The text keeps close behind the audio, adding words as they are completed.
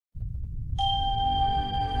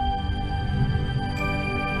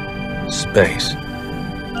Space.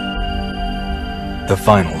 The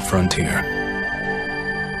final frontier.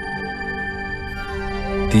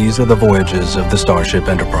 These are the voyages of the Starship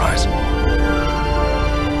Enterprise.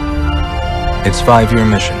 Its 5-year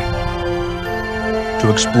mission: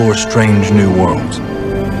 to explore strange new worlds,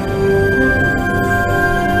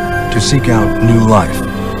 to seek out new life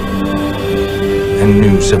and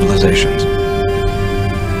new civilizations,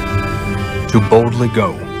 to boldly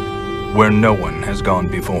go where no one has gone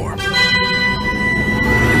before.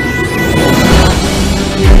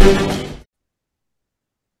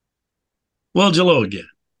 Well, hello again.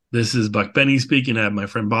 This is Buck Benny speaking. I have my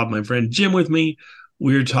friend Bob, my friend Jim with me.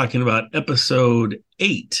 We're talking about episode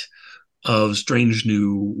 8 of Strange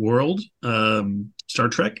New World, Star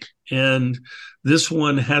Trek. And this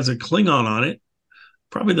one has a Klingon on it.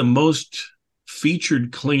 Probably the most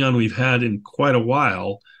featured Klingon we've had in quite a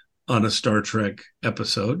while on a Star Trek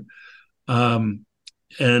episode.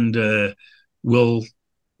 We'll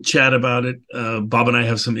chat about it. Bob and I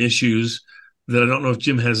have some issues that I don't know if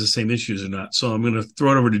Jim has the same issues or not. So I'm going to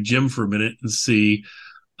throw it over to Jim for a minute and see,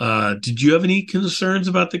 did you have any concerns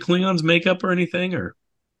about the Klingons' makeup or anything? Or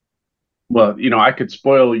Well, I could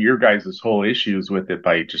spoil your guys' whole issues with it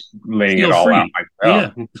by just laying it all out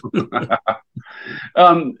myself.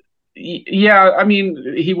 Yeah. I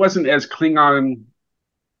mean, he wasn't as Klingon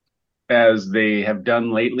as they have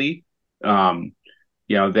done lately.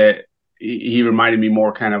 That he reminded me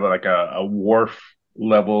more kind of like a Worf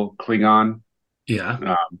level Klingon.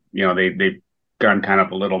 Yeah. They've gone kind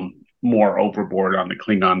of a little more overboard on the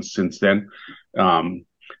Klingons since then. I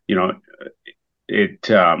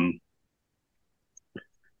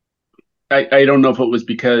don't know if it was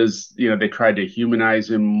because, they tried to humanize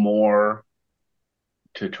him more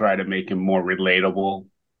to try to make him more relatable.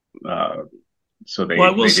 I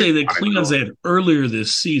will say that Klingons they had earlier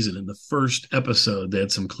this season in the first episode, they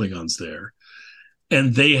had some Klingons there,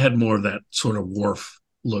 and they had more of that sort of Worf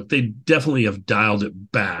look. They definitely have dialed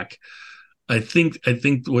it back. I think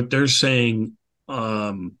what they're saying,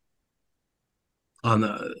 on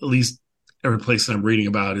at least every place that I'm reading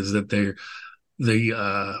about, is that they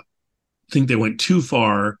think they went too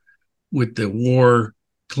far with the war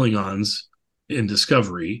Klingons in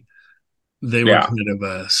Discovery. They were kind of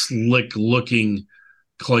a slick looking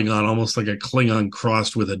Klingon, almost like a Klingon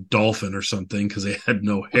crossed with a dolphin or something, because they had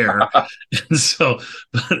no hair. And so,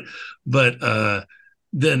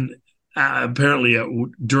 then apparently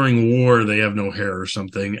during war they have no hair or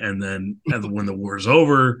something, and then when the war's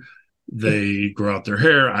over, they grow out their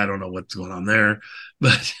hair. I don't know what's going on there,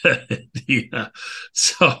 but yeah.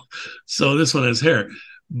 So this one has hair.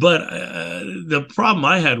 But the problem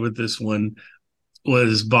I had with this one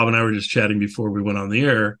was, Bob and I were just chatting before we went on the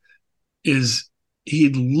air, is he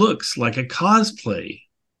looks like a cosplay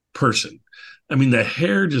person. I mean, the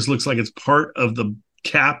hair just looks like it's part of the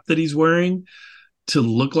cap that he's wearing to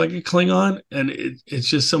look like a Klingon. And it's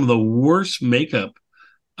just some of the worst makeup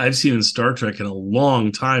I've seen in Star Trek in a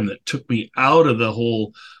long time that took me out of the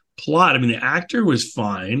whole plot. I mean, the actor was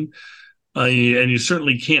fine, and you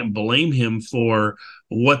certainly can't blame him for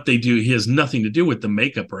what they do. He has nothing to do with the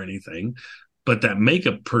makeup or anything, but that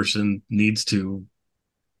makeup person needs to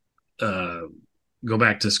go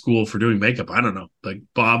back to school for doing makeup. I don't know. Like,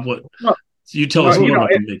 Bob, you tell us more about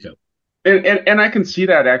the makeup. And I can see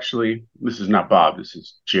that, actually. This is not Bob. This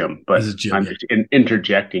is Jim. But I'm just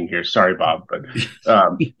interjecting here. Sorry, Bob. But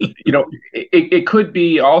it could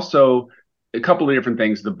be also a couple of different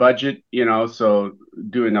things. The budget, so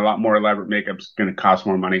doing a lot more elaborate makeup is going to cost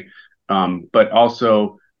more money. But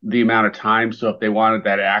also the amount of time. So if they wanted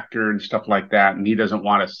that actor and stuff like that, and he doesn't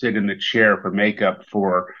want to sit in the chair for makeup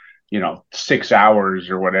for 6 hours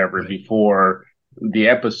or whatever before the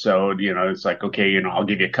episode, it's like, okay, I'll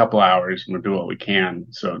give you a couple hours and we'll do what we can.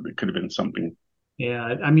 So it could have been something.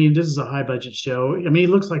 Yeah, I mean, this is a high budget show. I mean, it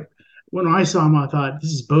looks like, when I saw him, I thought,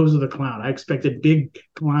 this is Bozo the Clown. I expected big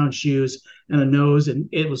clown shoes and a nose, and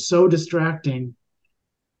it was so distracting.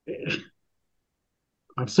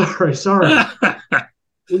 I'm sorry.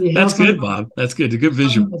 That's good, Bob. That's good. A good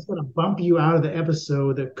visual. That's going to bump you out of the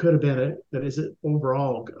episode that could have been that is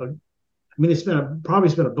overall. I mean, they probably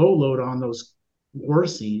spent a boatload on those war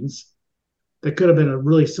scenes. That could have been a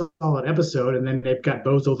really solid episode, and then they've got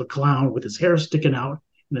Bozo the Clown with his hair sticking out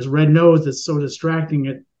and his red nose that's so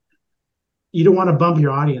distracting. You don't want to bump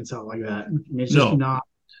your audience out like that. I mean, it's just not.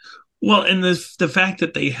 Well, and the fact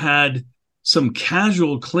that they had some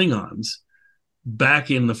casual Klingons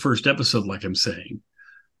back in the first episode, like I'm saying,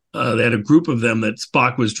 they had a group of them that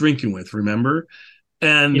Spock was drinking with, remember?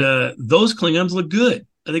 And those Klingons look good.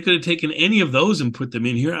 They could have taken any of those and put them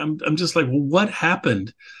in here. I'm just like, well, what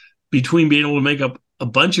happened between being able to make up a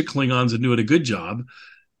bunch of Klingons and doing a good job,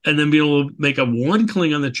 and then be able to make up one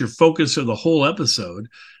Klingon that's your focus of the whole episode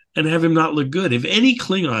and have him not look good. If any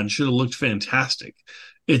Klingon should have looked fantastic,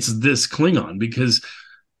 it's this Klingon, because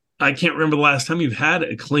I can't remember the last time you've had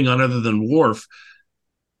a Klingon other than Worf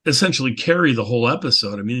essentially carry the whole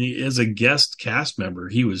episode. I mean, as a guest cast member,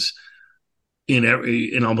 he was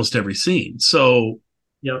in almost every scene. So,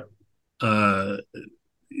 Yep.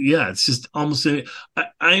 Yeah, it's just almost.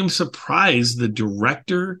 I am surprised the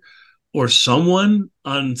director or someone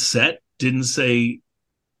on set didn't say,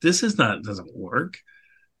 "This doesn't work."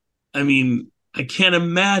 I mean, I can't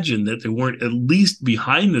imagine that they weren't at least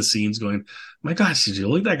behind the scenes going, "My gosh, did you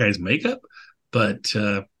look at that guy's makeup?" But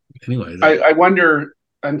anyway, I wonder.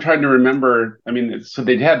 I'm trying to remember. I mean, so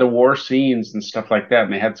they had the war scenes and stuff like that,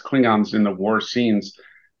 and they had Klingons in the war scenes.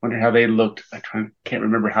 Wonder how they looked. Can't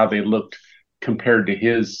remember how they looked compared to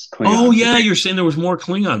his Klingons. Oh yeah, you're saying there was more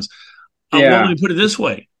Klingons. Yeah. Well, let me put it this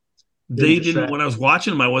way: they didn't. When I was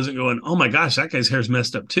watching them, I wasn't going, "Oh my gosh, that guy's hair's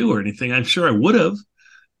messed up too," or anything. I'm sure I would have.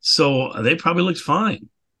 So they probably looked fine.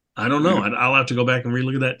 I don't know. Yeah. I'll have to go back and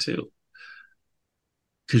relook at that too.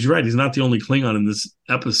 Because you're right, he's not the only Klingon in this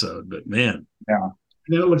episode. But man, yeah.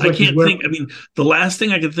 I can't think. I mean, the last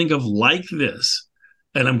thing I could think of like this,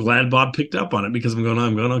 and I'm glad Bob picked up on it, because I'm going,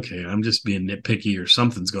 okay, I'm just being nitpicky or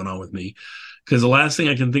something's going on with me. Because the last thing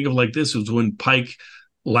I can think of like this was when Pike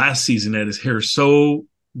last season had his hair so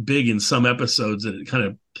big in some episodes that it kind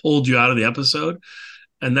of pulled you out of the episode.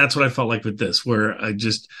 And that's what I felt like with this, where I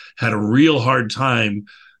just had a real hard time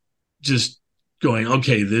just going,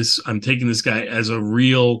 okay, I'm taking this guy as a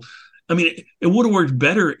real. I mean, it would have worked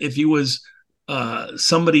better if he was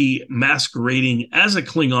somebody masquerading as a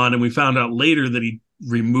Klingon, and we found out later that he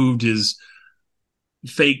removed his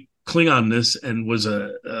fake Klingonness and was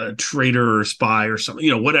a traitor or a spy or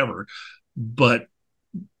something, whatever. But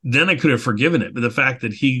then I could have forgiven it. But the fact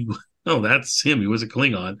that that's him. He was a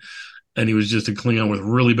Klingon, and he was just a Klingon with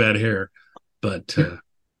really bad hair. But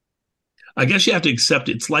I guess you have to accept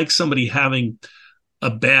it. It's like somebody having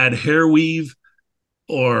a bad hair weave,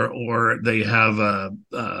 or they have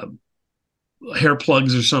hair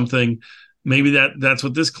plugs or something. Maybe that's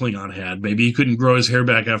what this Klingon had. Maybe he couldn't grow his hair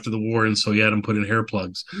back after the war, and so he had him put in hair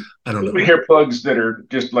plugs. I don't know. Hair plugs that are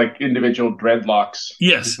just like individual dreadlocks.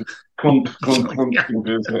 Yes. Clunk, clunk, clunk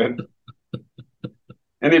into his head.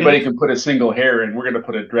 Anybody can put a single hair in. We're going to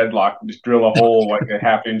put a dreadlock and just drill a hole, like a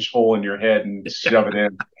half-inch hole in your head, and shove it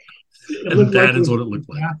in. And that is what it looked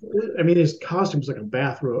like. I mean, his costume was like a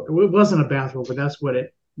bathrobe. It wasn't a bathrobe, but that's what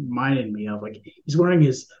it reminded me of. Like, he's wearing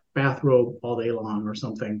his bathrobe all day long or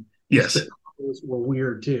something. Yes. Those were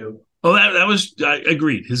weird too. Oh, that was, I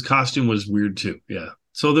agreed. His costume was weird too. Yeah.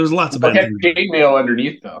 So there's lots of bad things. Chainmail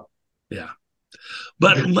underneath though. Yeah.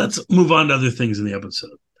 But let's move on to other things in the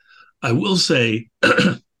episode. I will say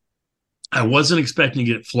I wasn't expecting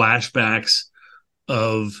to get flashbacks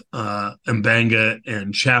of M'Benga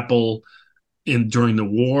and Chapel during the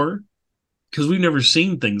war, because we've never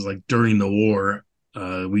seen things like during the war.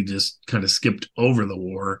 We just kind of skipped over the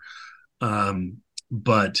war.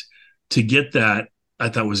 But to get that, I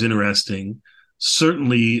thought was interesting.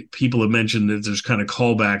 Certainly, people have mentioned that there's kind of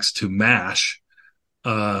callbacks to MASH.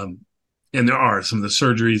 And there are some of the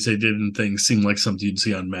surgeries they did and things seem like something you'd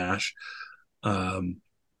see on MASH. I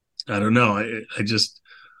don't know.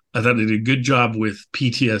 I thought they did a good job with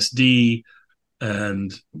PTSD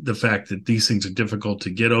and the fact that these things are difficult to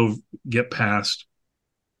get past.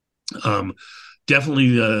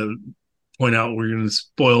 Definitely point out we're going to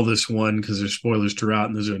spoil this one because there's spoilers throughout,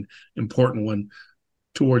 and there's an important one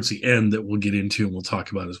towards the end that we'll get into and we'll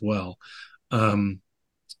talk about as well.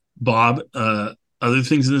 Bob, other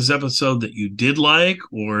things in this episode that you did like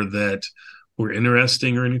or that were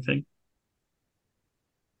interesting or anything?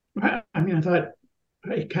 I mean, I thought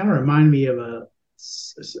it kind of reminded me of a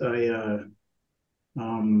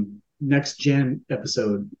Next Gen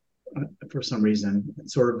episode for some reason.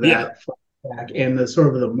 Sort of that flashback and the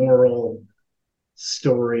sort of the moral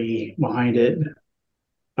story behind it.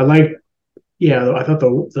 I thought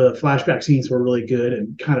the flashback scenes were really good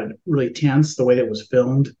and kind of really tense the way that it was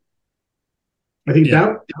filmed. I think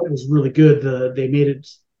that was really good. They made it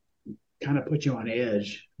kind of put you on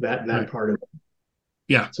edge, that right. Part of it.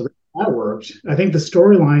 Yeah. So that worked. I think the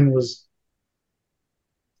storyline was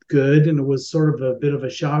good, and it was sort of a bit of a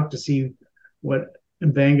shock to see what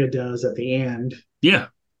M'Benga does at the end. Yeah.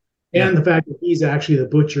 And the fact that he's actually the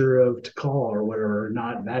butcher of Tikal or whatever,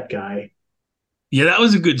 not that guy. Yeah, that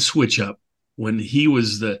was a good switch up when he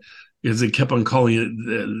was as they kept on calling it,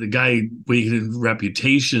 the guy with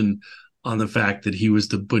reputation on the fact that he was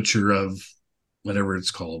the butcher of whatever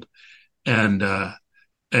it's called. And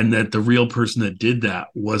and that the real person that did that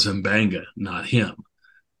was Mbanga, not him.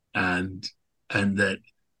 And that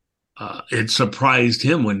it surprised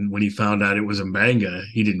him when he found out it was Mbanga.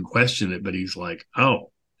 He didn't question it, but he's like,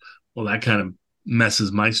 oh, well, that kind of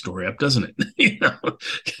messes my story up, doesn't it?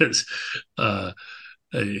 Because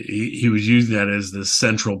he was using that as the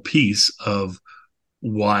central piece of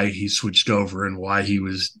why he switched over and why he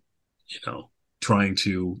was, trying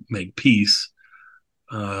to make peace.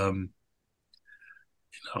 And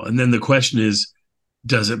then the question is,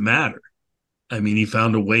 does it matter? I mean, he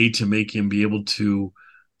found a way to make him be able to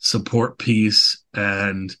support peace,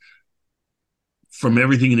 and from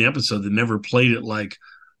everything in the episode, they never played it like,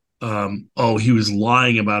 he was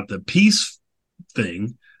lying about the peace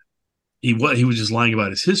thing. He was just lying about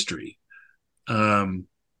his history. And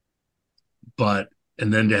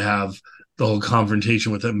then to have the whole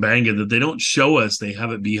confrontation with Mbanga that they don't show us, they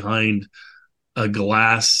have it behind a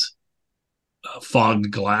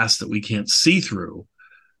fogged glass that we can't see through.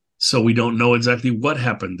 So we don't know exactly what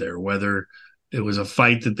happened there, whether it was a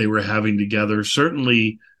fight that they were having together.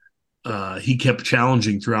 Certainly, he kept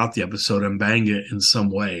challenging throughout the episode Mbanga in some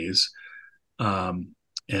ways. And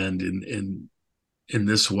in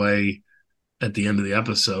this way, at the end of the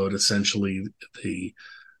episode, essentially the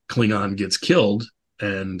Klingon gets killed.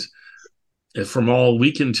 And from all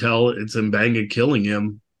we can tell, it's Mbanga killing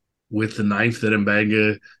him with the knife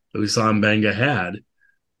that we saw Mbanga had.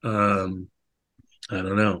 I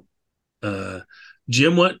don't know.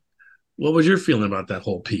 Jim, what was your feeling about that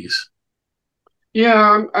whole piece?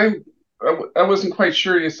 Yeah, I wasn't quite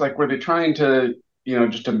sure. It's like, were they trying to,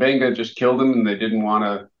 just Mbanga just killed him and they didn't want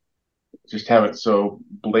to just have it so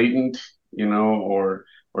blatant, or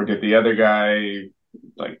did the other guy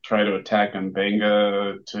like try to attack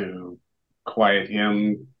Mbanga to quiet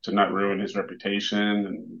him, to not ruin his reputation,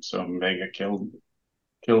 and so Mbanga killed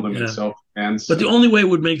him in self-defense. But the only way it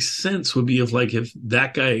would make sense would be if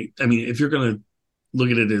that guy, I mean, if you're going to look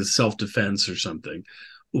at it as self-defense or something,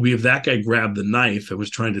 would be if that guy grabbed the knife and was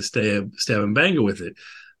trying to stab Mbanga with it.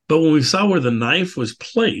 But when we saw where the knife was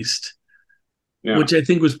placed, which I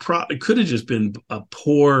think was it could have just been a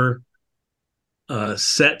poor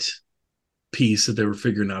set piece that they were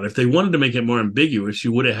figuring out. If they wanted to make it more ambiguous,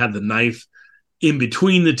 you would have had the knife in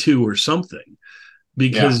between the two or something,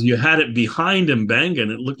 because you had it behind Mbanga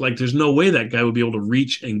and it looked like there's no way that guy would be able to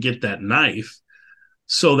reach and get that knife.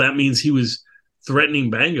 So that means he was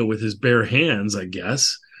threatening Mbanga with his bare hands, I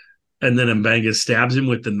guess. And then Mbanga stabs him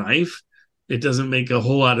with the knife. It doesn't make a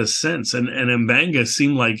whole lot of sense. And Mbanga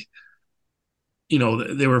seemed like,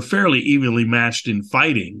 they were fairly evenly matched in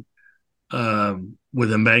fighting, with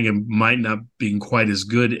Mbanga might not being quite as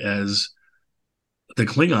good as the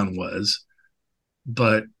Klingon was.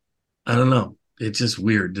 But I don't know. It's just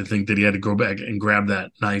weird to think that he had to go back and grab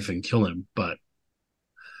that knife and kill him. But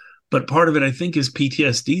part of it, I think, is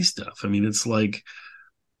PTSD stuff. I mean, it's like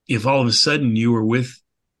if all of a sudden you were with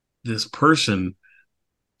this person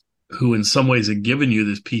who in some ways had given you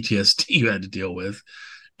this PTSD you had to deal with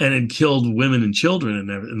and had killed women and children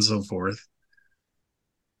and so forth,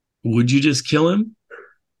 would you just kill him?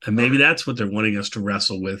 And maybe that's what they're wanting us to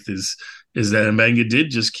wrestle with is that Mbanga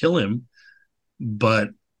did just kill him, but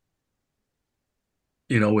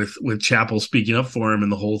with Chapel speaking up for him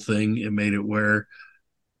and the whole thing, it made it where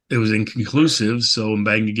it was inconclusive. So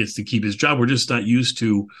Mbanga gets to keep his job. We're just not used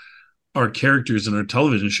to our characters in our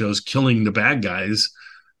television shows killing the bad guys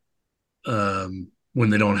when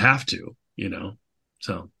they don't have to,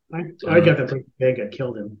 So I got to think Mbanga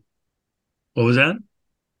killed him. What was that?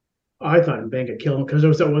 I thought Mbanga killed him because there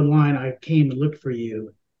was that one line, "I came and looked for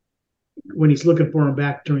you," when he's looking for him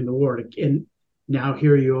back during the war, and now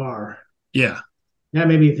here you are. Yeah. That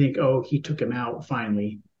made me think, oh, he took him out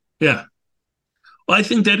finally. Yeah. Well, I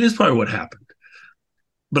think that is probably what happened.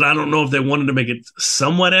 But I don't know if they wanted to make it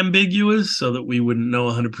somewhat ambiguous so that we wouldn't know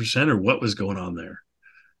 100% or what was going on there.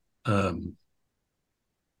 Or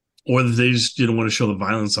that they just didn't want to show the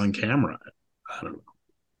violence on camera. I don't know.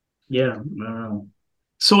 Yeah, I don't know.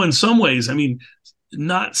 So in some ways, I mean,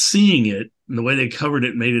 not seeing it and the way they covered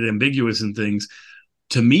it made it ambiguous and things,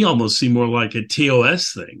 to me almost seemed more like a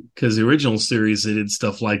TOS thing, because the original series, they did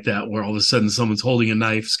stuff like that where all of a sudden someone's holding a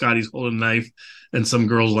knife, Scotty's holding a knife, and some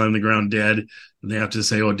girl's lying on the ground dead, and they have to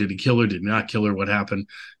say, oh, did he kill her, did he not kill her, what happened,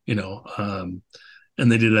 and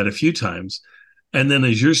they did that a few times. And then,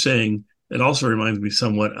 as you're saying, it also reminds me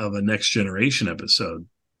somewhat of a Next Generation episode.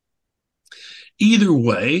 Either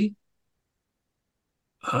way,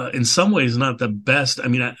 in some ways not the best. I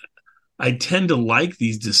mean, I tend to like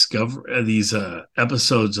these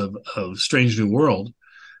episodes of Strange New World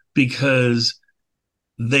because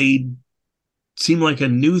they seem like a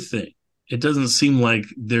new thing. it doesn't seem like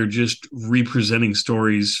they're just representing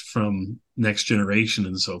stories from Next Generation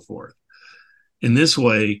and so forth. In this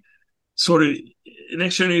way, sort of,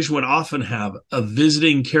 Next Generation would often have a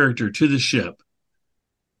visiting character to the ship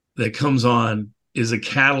that comes on, is a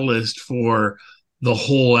catalyst for the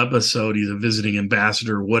whole episode. He's a visiting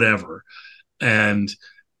ambassador, whatever. And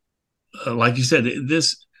like you said,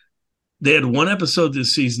 they had one episode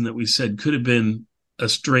this season that we said could have been a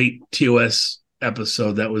straight TOS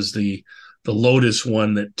episode. That was the Lotus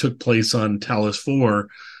one that took place on Talos 4,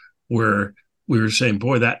 where we were saying,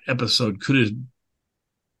 boy, that episode could have,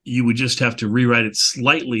 you would just have to rewrite it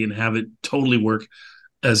slightly and have it totally work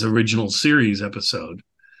as original series episode.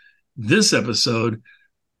 This episode,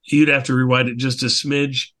 you'd have to rewrite it just a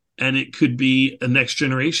smidge, and it could be a Next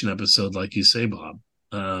Generation episode, like you say, Bob.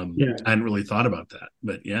 I hadn't really thought about that,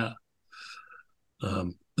 but yeah.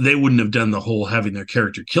 They wouldn't have done the whole having their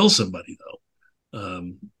character kill somebody, though.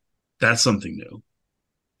 That's something new.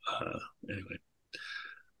 Anyway.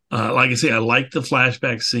 Like I say, I like the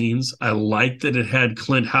flashback scenes. I like that it had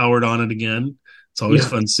Clint Howard on it again. It's always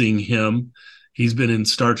fun seeing him. He's been in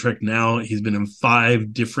Star Trek now. He's been in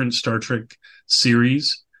 5 different Star Trek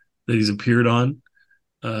series that he's appeared on.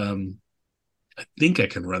 I think I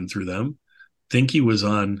can run through them. I think he was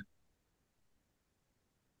on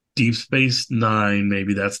Deep Space Nine.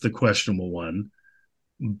 Maybe that's the questionable one.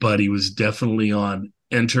 But he was definitely on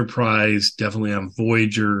Enterprise, definitely on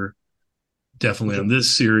Voyager, definitely on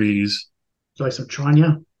this series. Like some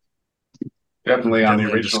Tranya? Definitely on the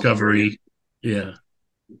original Discovery. series. Yeah.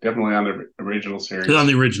 Definitely on the original series. On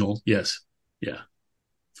the original, yes. Yeah,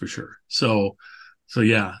 for sure. So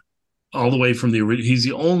yeah, all the way from the original. He's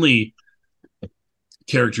the only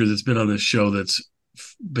character that's been on this show that's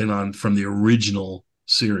been on from the original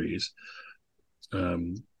series.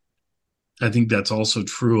 I think that's also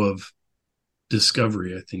true of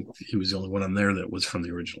Discovery. I think he was the only one on there that was from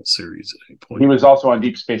the original series at any point. He was also on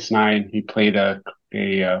Deep Space Nine. He played a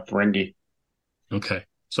Ferengi. Okay.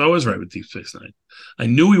 So I was right with Deep Space Nine. I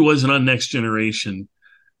knew he wasn't on Next Generation,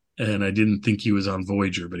 and I didn't think he was on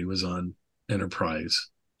Voyager, but he was on Enterprise.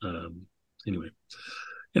 Anyway,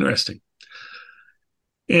 interesting.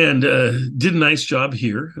 And did a nice job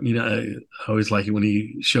here. I mean, I always like it when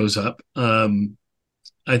he shows up.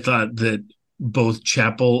 I thought that both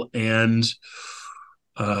Chapel and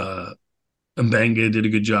Mbanga did a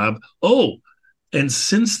good job. Oh, and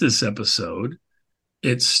since this episode,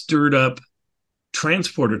 it stirred up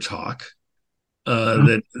transporter talk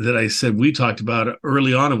that I said we talked about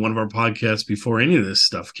early on in one of our podcasts before any of this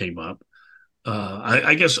stuff came up.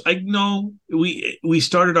 I guess I know we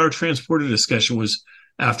started our transporter discussion was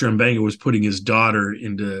after Mbanga was putting his daughter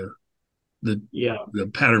into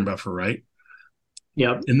the pattern buffer, right?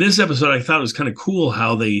 Yep. In this episode, I thought it was kind of cool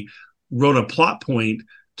how they wrote a plot point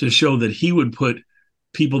to show that he would put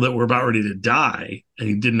people that were about ready to die and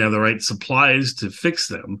he didn't have the right supplies to fix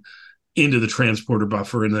them into the transporter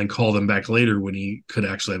buffer and then call them back later when he could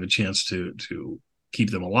actually have a chance to keep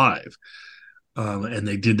them alive. And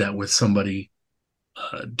they did that with somebody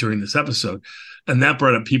during this episode. And that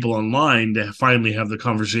brought up people online to finally have the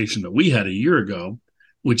conversation that we had a year ago,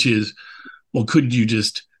 which is, well, couldn't you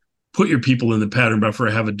just put your people in the pattern buffer,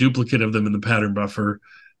 have a duplicate of them in the pattern buffer,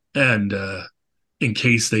 and in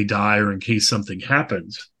case they die or in case something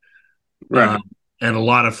happens? Right. And a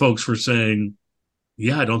lot of folks were saying,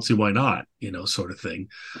 yeah, I don't see why not, sort of thing.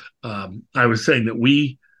 I was saying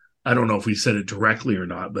that I don't know if we said it directly or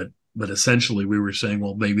not, but essentially we were saying,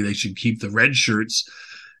 well, maybe they should keep the red shirts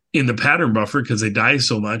in the pattern buffer because they die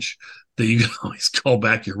so much that you can always call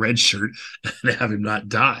back your red shirt and have him not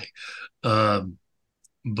die.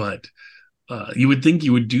 But you would think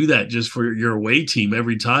you would do that just for your away team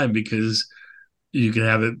every time because you can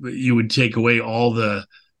have it. You would take away all the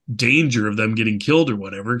danger of them getting killed or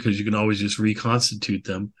whatever because you can always just reconstitute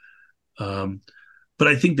them. But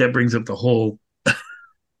I think that brings up the whole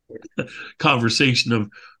conversation of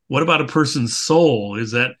what about a person's soul?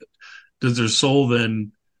 Does their soul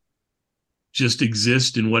then just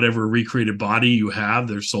exist in whatever recreated body you have?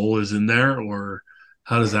 Their soul is in there, or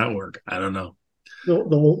how does that work? I don't know. The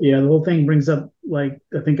whole thing brings up, like,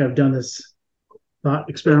 I think I've done this thought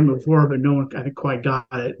experiment before, but no one I think quite got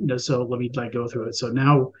it. So let me go through it. So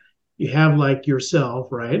now you have like yourself,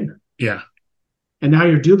 right? Yeah. And now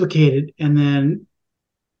you're duplicated, and then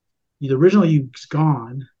the original you's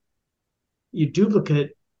gone. Your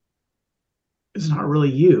duplicate is not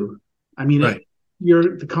really you. I mean, right.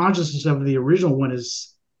 The consciousness of the original one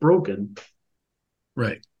is broken.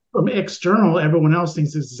 Right. From external, everyone else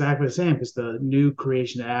thinks it's exactly the same because the new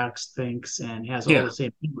creation acts, thinks, and has all the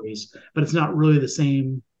same memories, but it's not really the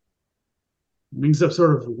same brings up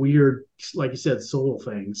sort of weird, like you said, soul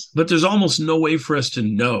things. But there's almost no way for us to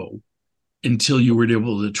know until you were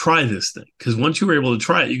able to try this thing. Because once you were able to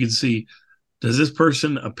try it, you can see, does this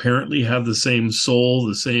person apparently have the same soul,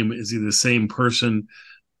 is he the same person?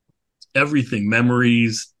 Everything,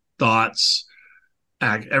 memories, thoughts,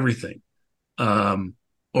 everything.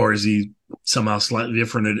 Or is he somehow slightly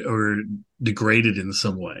different or degraded in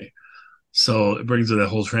some way? So it brings to that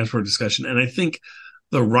whole transport discussion. And I think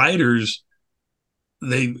the writers,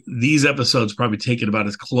 these episodes probably take it about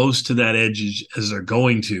as close to that edge as they're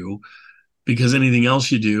going to, because anything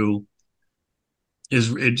else you do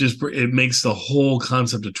it makes the whole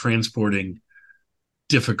concept of transporting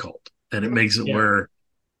difficult, and it makes it where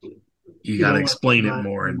you got to explain it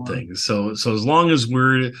more and things. So as long as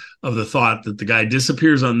we're of the thought that the guy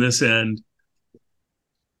disappears on this end,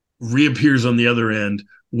 reappears on the other end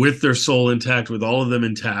with their soul intact, with all of them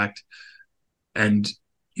intact, and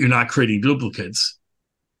you're not creating duplicates,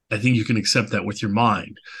 I think you can accept that with your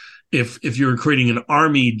mind. If you're creating an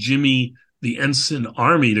army, Jimmy the Ensign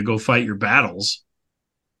army, to go fight your battles,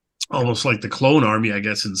 almost like the clone army, I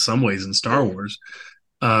guess, in some ways in Star Wars,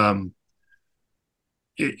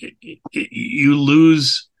 you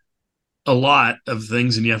lose a lot of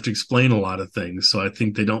things and you have to explain a lot of things. So I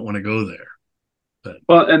think they don't want to go there. But.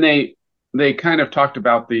 Well, and they kind of talked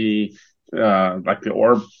about the like the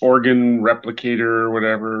organ replicator or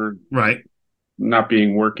whatever, right, not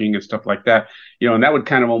being working and stuff like that, and that would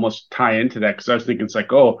kind of almost tie into that, because I was thinking it's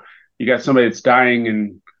like, oh, you got somebody that's dying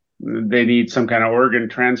and they need some kind of organ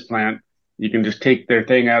transplant. You can just take their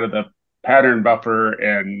thing out of the pattern buffer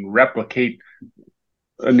and replicate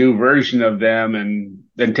a new version of them, and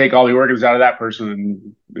then take all the organs out of that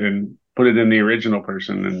person and put it in the original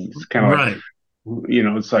person. And it's kind of right.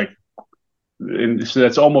 It's like, and so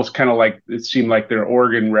that's almost kind of like, it seemed like their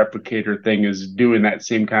organ replicator thing is doing that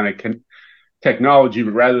same kind of technology,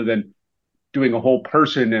 but rather than doing a whole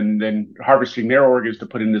person and then harvesting their organs to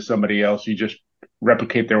put into somebody else, you just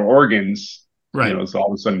replicate their organs. Right. So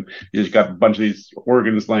all of a sudden you just got a bunch of these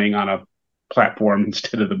organs laying on a platform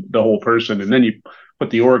instead of the whole person, and then you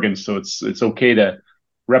put the organs. So it's okay to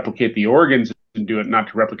replicate the organs and do it, not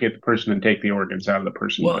to replicate the person and take the organs out of the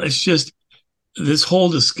person. Well, it's just this whole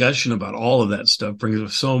discussion about all of that stuff brings up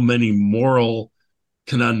so many moral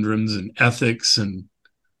conundrums and ethics and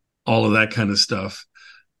all of that kind of stuff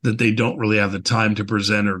that they don't really have the time to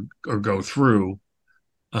present or go through.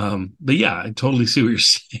 But yeah, I totally see what you're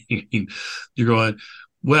saying. You're going,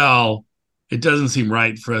 well, it doesn't seem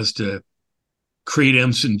right for us to create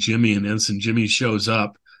Ensign Jimmy, and Ensign Jimmy shows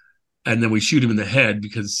up and then we shoot him in the head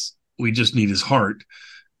because we just need his heart.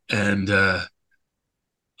 And,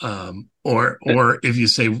 or if you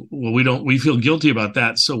say, well, we feel guilty about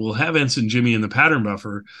that, so we'll have Ensign Jimmy in the pattern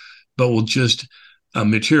buffer, but we'll just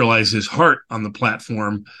materialize his heart on the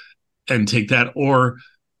platform and take that, or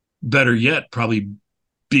better yet, probably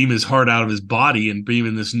beam his heart out of his body and beam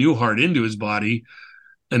in this new heart into his body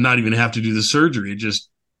and not even have to do the surgery. It just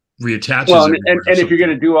reattaches. Well, and if you're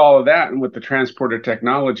going to do all of that, and with the transporter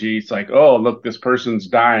technology, it's like, oh, look, this person's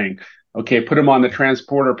dying. Okay, put him on the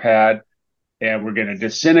transporter pad and we're going to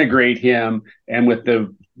disintegrate him. And with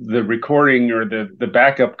the recording or the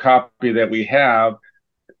backup copy that we have,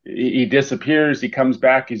 he disappears, he comes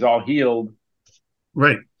back, he's all healed.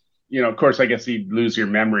 Right. Of course, I guess you'd lose your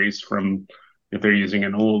memories from, if they're using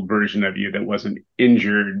an old version of you that wasn't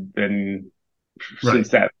injured, then right.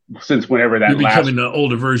 since whenever that you're becoming an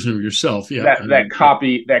older version of yourself. Yeah. That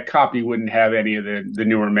copy wouldn't have any of the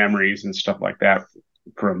newer memories and stuff like that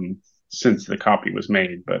from since the copy was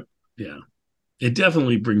made. But yeah, it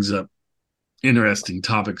definitely brings up interesting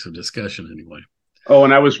topics of discussion anyway. Oh,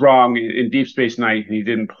 and I was wrong. In Deep Space Nine, he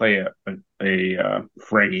didn't play a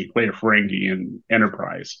Ferengi. He played a Ferengi in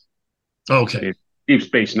Enterprise. Okay. In Deep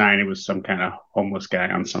Space Nine, it was some kind of homeless guy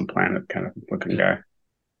on some planet kind of looking guy.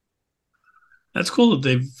 That's cool that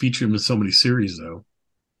they've featured him in so many series, though.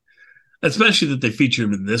 Especially that they feature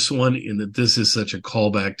him in this one, in that this is such a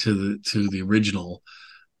callback to the original.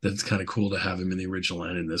 That's kind of cool to have him in the original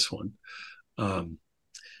and in this one.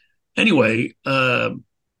 Anyway,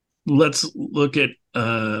 let's look at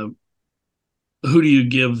who do you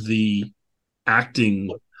give the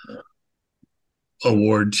acting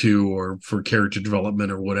award to, or for character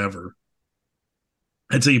development or whatever.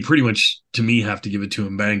 I'd say you pretty much, to me, have to give it to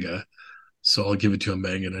M'Benga. So I'll give it to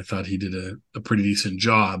M'Benga, and I thought he did a pretty decent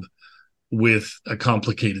job with a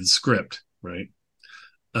complicated script, right?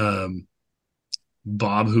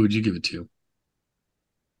 Bob, who would you give it to?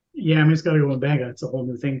 Yeah, it's got to go M'Benga. It's a whole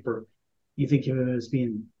new thing for you. Think of it as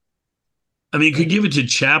being. I mean, you could give it to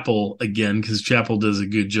Chapel again, because Chapel does a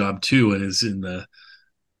good job too, and is in the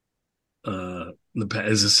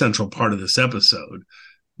as a central part of this episode,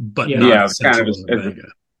 but Yeah. not Yeah, as kind of central as Mbenga.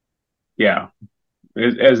 yeah.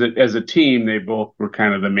 As a team, they both were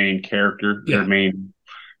kind of the main character, their Yeah, main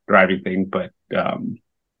driving thing, but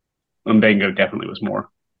Mbenga definitely was more.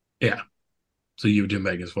 yeah. So you would do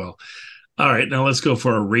Mbenga as well. All right, now let's go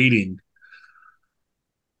for a rating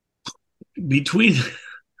between.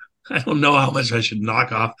 I don't know how much I should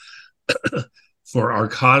knock off for our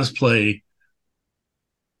cosplay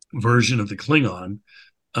version of the Klingon.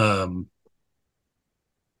 Um,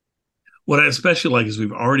 what I especially like is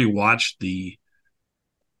we've already watched the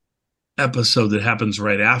episode that happens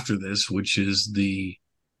right after this, which is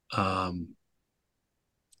um,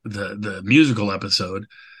 the musical episode,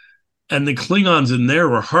 and the Klingons in there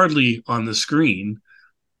were hardly on the screen,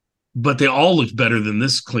 but they all looked better than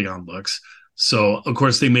this Klingon looks. So of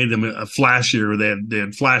course they made them a flashier. They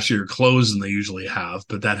had flashier clothes than they usually have,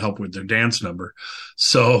 but that helped with their dance number.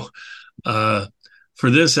 So for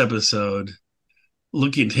this episode,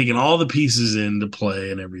 taking all the pieces into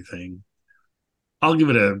play and everything, I'll give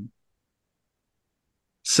it a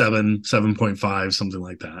 7.5, something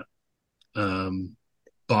like that.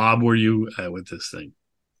 Bob, were you with this thing?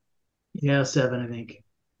 Yeah, 7, I think. It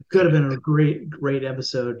could have been a great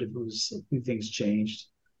episode if it was a few things changed.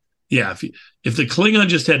 Yeah, if the Klingon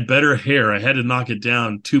just had better hair, I had to knock it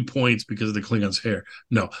down 2 points because of the Klingon's hair.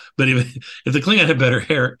 No, but if the Klingon had better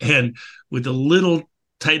hair and with a little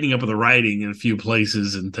tightening up of the writing in a few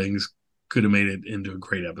places and things, could have made it into a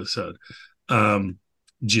great episode.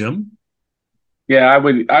 Jim? Yeah, I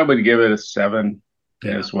would give it a 7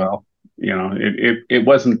 as well. You know, it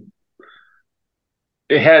wasn't.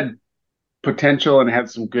 It had potential and it had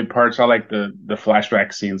some good parts. I like the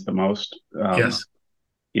flashback scenes the most. Yes.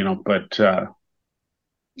 You know, but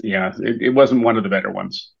yeah, it wasn't one of the better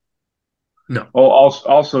ones. No. Oh,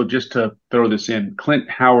 also, just to throw this in, Clint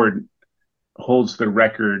Howard holds the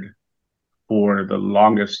record for the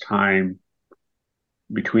longest time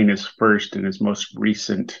between his first and his most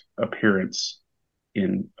recent appearance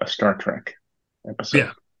in a Star Trek episode.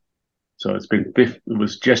 Yeah. So it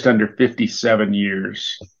was just under 57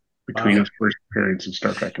 years between his first appearance in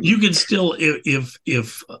Star Trek. You could still, if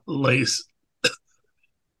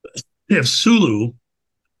Sulu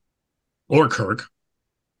or Kirk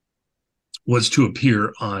was to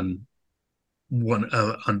appear on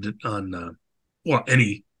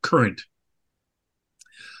any current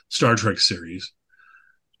Star Trek series,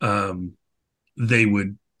 they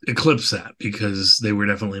would eclipse that because they were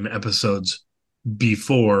definitely in episodes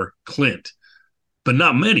before Clint, but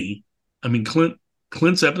not many. I mean,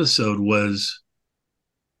 Clint's episode was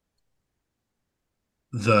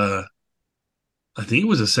I think it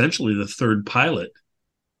was essentially the third pilot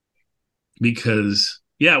because,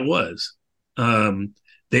 yeah, it was.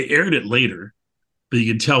 They aired it later, but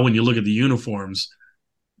you could tell when you look at the uniforms,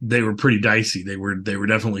 they were pretty dicey. They were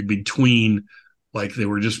definitely between, like they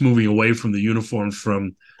were just moving away from the uniforms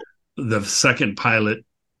from the second pilot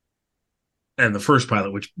and the first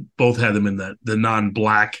pilot, which both had them in the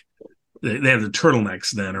non-black. They had the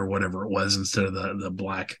turtlenecks then or whatever it was instead of the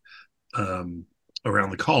black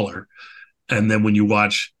around the collar. And then when you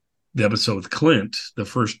watch the episode with Clint, the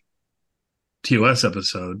first TOS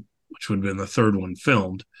episode, which would have been the third one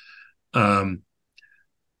filmed, I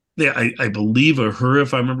believe her,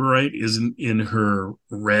 if I remember right, isn't in her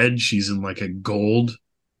red. She's in like a gold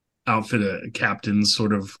outfit, a captain's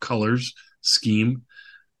sort of colors scheme.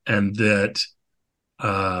 And that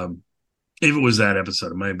if it was that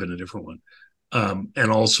episode, it might have been a different one.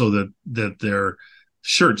 And also that their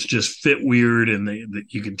shirts just fit weird, and that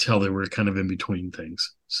you can tell they were kind of in between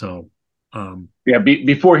things. So, yeah,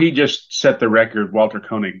 before he just set the record, Walter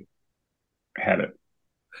Koenig had it.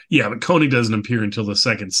 Yeah, but Koenig doesn't appear until the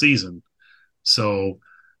second season, so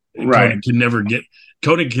right.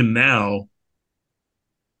 Koenig can now.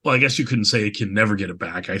 Well, I guess you couldn't say he can never get it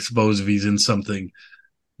back. I suppose if he's in something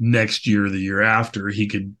next year or the year after, he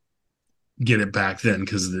could get it back then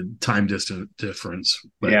because of the time difference.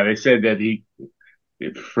 But, yeah, they said that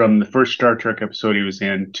from the first Star Trek episode he was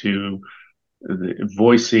in to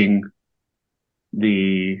voicing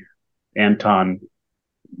Anton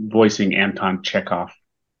Chekhov.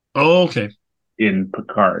 Oh, okay. In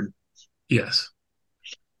Picard. Yes.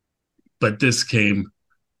 But this came,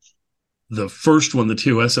 the first one, the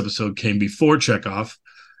TOS episode, came before Chekhov,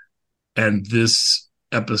 and this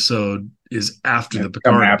episode is after the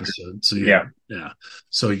Picard episode. So yeah.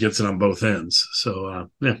 So he gets it on both ends. So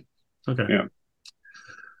yeah. Okay. Yeah.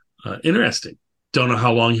 Interesting. Don't know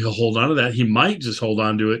how long he'll hold on to that. He might just hold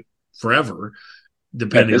on to it forever,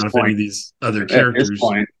 depending on if any of these other characters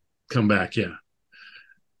come back. Yeah.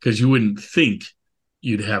 Because you wouldn't think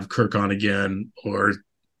you'd have Kirk on again, or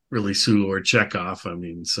really Sulu or Chekhov. I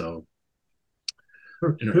mean, so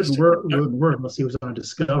Couldn't work unless he was on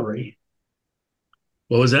Discovery.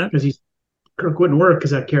 What was that? Because Kirk wouldn't work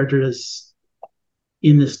because that character is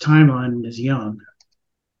in this timeline is young.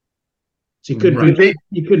 So you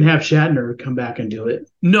couldn't have Shatner come back and do it.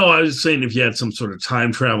 No, I was saying if you had some sort of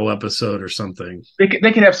time travel episode or something. They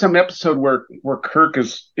could have some episode where Kirk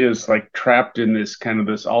is like trapped in this kind of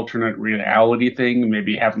this alternate reality thing,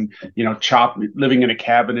 maybe having, living in a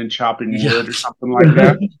cabin and chopping wood or something like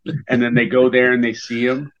that. And then they go there and they see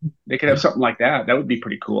him. They could have something like that. That would be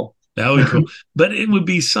pretty cool. That would be cool. But it would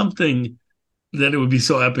be something that it would be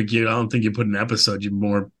so epic. I don't think you put an episode, you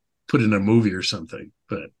more put in a movie or something.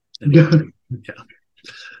 But anyway, yeah.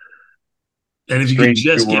 And if you could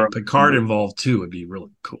just get Picard involved too, it'd be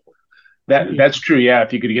really cool. That's true. Yeah.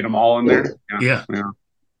 If you could get them all in there. Yeah.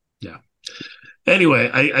 Anyway,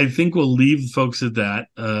 I think we'll leave folks at that.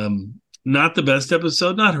 Not the best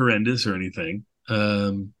episode, not horrendous or anything.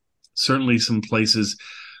 Certainly some places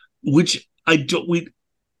which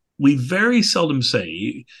we very seldom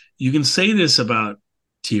say. You can say this about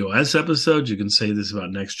TOS episodes. You can say this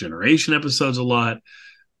about Next Generation episodes a lot.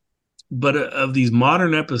 But of these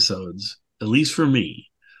modern episodes, at least for me,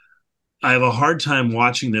 I have a hard time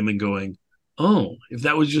watching them and going, oh, if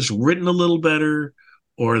that was just written a little better,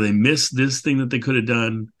 or they missed this thing that they could have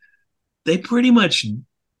done. They pretty much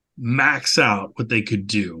max out what they could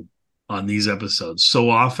do on these episodes.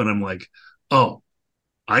 So often I'm like, oh,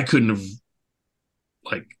 I couldn't have,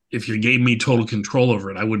 like, if you gave me total control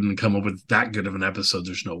over it, I wouldn't come up with that good of an episode.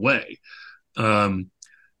 There's no way.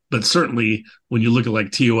 But certainly when you look at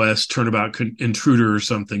like TOS, Turnabout Intruder or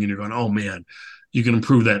something, and you're going, oh man, you can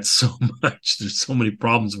improve that so much. There's so many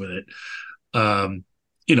problems with it.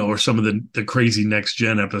 Or some of the crazy Next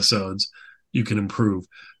Gen episodes you can improve.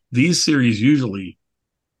 These series usually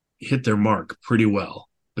hit their mark pretty well,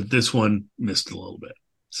 but this one missed a little bit.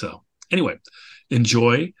 So anyway,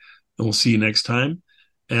 enjoy, and we'll see you next time.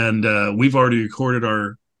 And we've already recorded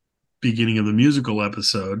our beginning of the musical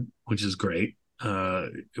episode, which is great.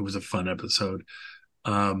 It was a fun episode.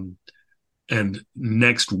 And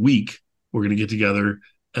next week, we're going to get together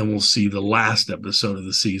and we'll see the last episode of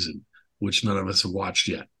the season, which none of us have watched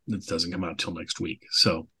yet. It doesn't come out till next week.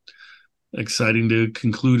 So exciting to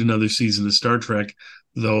conclude another season of Star Trek,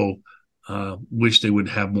 though wish they would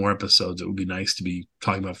have more episodes. It would be nice to be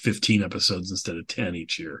talking about 15 episodes instead of 10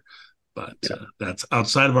 each year. But that's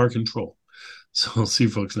outside of our control. So we'll see you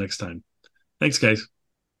folks next time. Thanks, guys.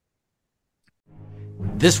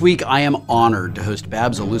 This week, I am honored to host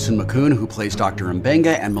Babs Olusanmokun, who plays Dr.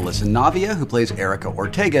 Mbenga, and Melissa Navia, who plays Erica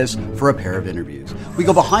Ortegas, for a pair of interviews. We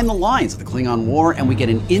go behind the lines of the Klingon War, and we get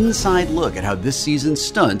an inside look at how this season's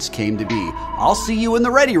stunts came to be. I'll see you in the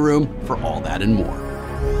Ready Room for all that and more.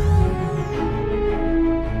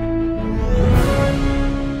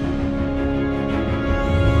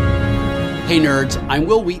 Hey nerds, I'm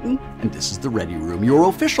Will Wheaton, and this is the Ready Room, your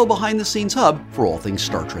official behind-the-scenes hub for all things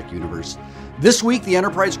Star Trek universe. This week, the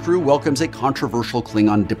Enterprise crew welcomes a controversial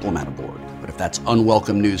Klingon diplomat aboard. But if that's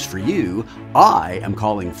unwelcome news for you, I am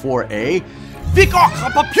calling for a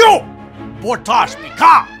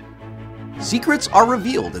Secrets are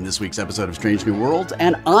revealed in this week's episode of Strange New Worlds,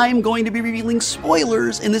 and I'm going to be revealing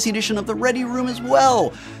spoilers in this edition of the Ready Room as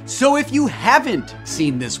well. So if you haven't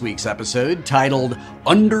seen this week's episode, titled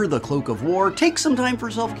Under the Cloak of War, take some time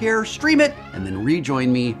for self-care, stream it, and then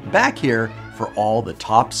rejoin me back here for all the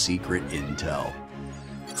top secret intel.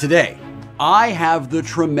 Today, I have the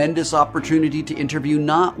tremendous opportunity to interview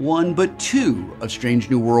not one, but two of Strange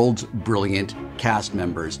New World's brilliant cast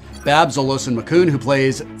members. Babs Olusanmokun, who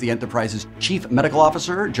plays the Enterprise's Chief Medical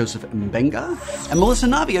Officer, Joseph Mbenga, and Melissa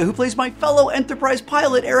Navia, who plays my fellow Enterprise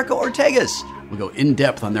pilot, Erica Ortegas. We'll go in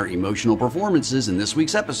depth on their emotional performances in this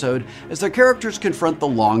week's episode as their characters confront the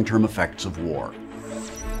long-term effects of war.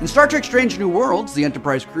 In Star Trek Strange New Worlds, the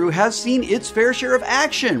Enterprise crew has seen its fair share of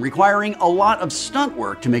action, requiring a lot of stunt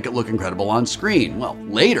work to make it look incredible on screen. Well,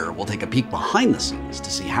 later we'll take a peek behind the scenes to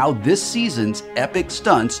see how this season's epic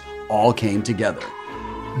stunts all came together.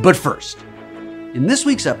 But first, in this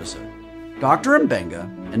week's episode, Dr.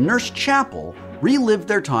 Mbenga and Nurse Chapel relived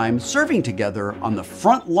their time serving together on the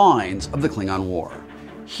front lines of the Klingon War.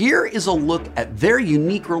 Here is a look at their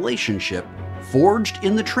unique relationship forged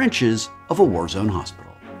in the trenches of a war zone hospital.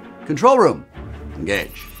 Control room,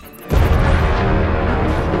 engage.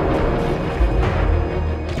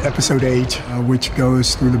 Episode 8, which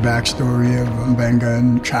goes through the backstory of Mbenga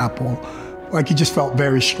and Chapel. Like, he just felt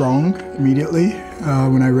very strong immediately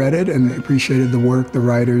when I read it, and appreciated the work the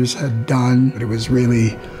writers had done. But it was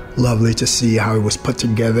really lovely to see how it was put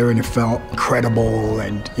together and it felt credible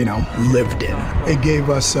and, lived in. It gave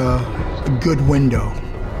us a good window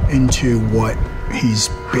into what he's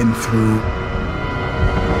been through.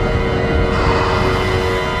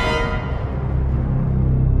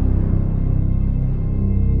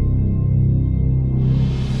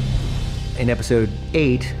 In episode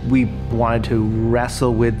 8, we wanted to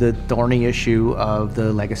wrestle with the thorny issue of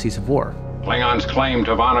the legacies of war. Klingons claim to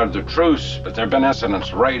have honored the truce, but there have been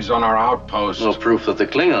incidents, raids on our outposts. No proof that the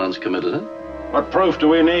Klingons committed it. What proof do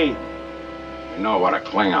we need? We know what a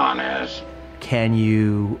Klingon is. Can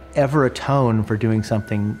you ever atone for doing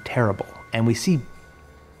something terrible? And we see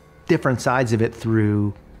different sides of it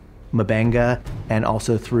through M'Benga and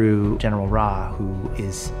also through General Ra, who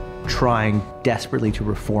is trying desperately to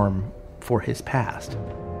reform for his past.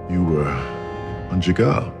 You were on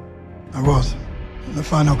Jagal. I was. The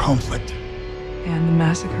final conflict. And the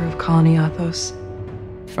massacre of Colony Athos.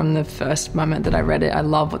 From the first moment that I read it, I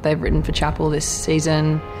love what they've written for Chapel this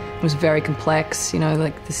season. It was very complex,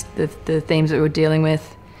 like the themes that we were dealing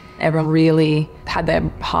with. Everyone really had their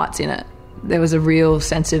hearts in it. There was a real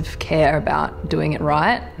sense of care about doing it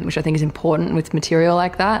right, which I think is important with material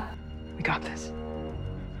like that. We got this.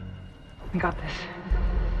 We got this.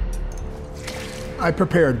 I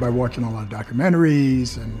prepared by watching a lot of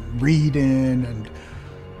documentaries and reading and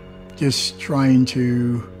just trying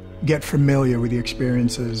to get familiar with the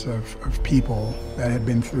experiences of people that had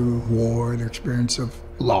been through war, their experience of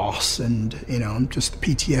loss and, just the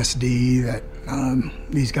PTSD that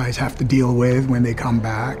these guys have to deal with when they come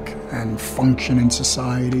back and function in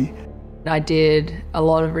society. I did a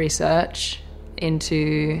lot of research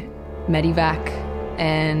into Medivac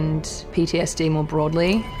and PTSD more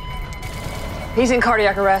broadly. He's in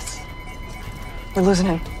cardiac arrest. We're losing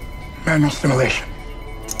him. Manual stimulation.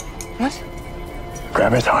 What?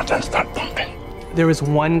 Grab his heart and start pumping. There was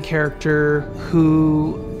one character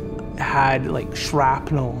who had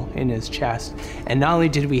shrapnel in his chest, and not only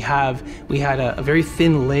did we had a very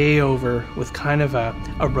thin layover with kind of a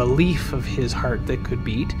relief of his heart that could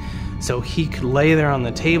beat, so he could lay there on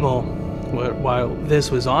the table while this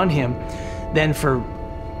was on him. Then for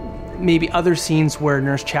maybe other scenes where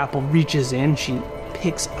Nurse Chapel reaches in, she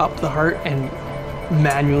picks up the heart and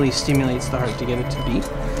manually stimulates the heart to get it to beat.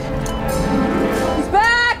 He's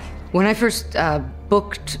back! When I first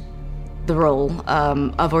booked the role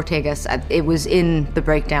of Ortegas, it was in the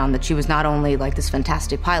breakdown that she was not only this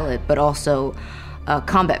fantastic pilot, but also a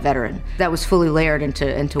combat veteran. That was fully layered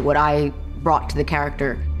into what I brought to the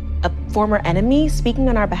character. A former enemy speaking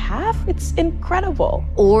on our behalf? It's incredible.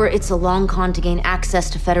 Or it's a long con to gain access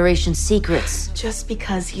to Federation secrets. Just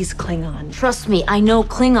because he's Klingon. Trust me, I know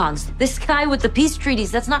Klingons. This guy with the peace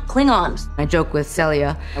treaties, that's not Klingons. I joke with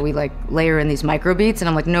Celia. We layer in these microbeats, and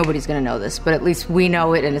I'm like, nobody's gonna know this, but at least we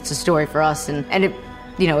know it, and it's a story for us, and it,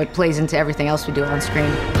 it plays into everything else we do on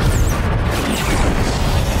screen.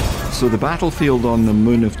 So the battlefield on the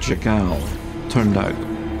moon of Jagal turned out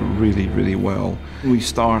really, really well. We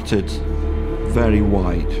started very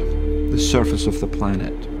wide, the surface of the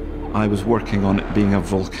planet. I was working on it being a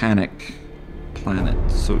volcanic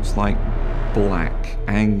planet, so it's like black,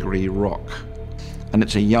 angry rock. And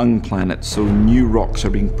it's a young planet, so new rocks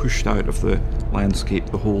are being pushed out of the landscape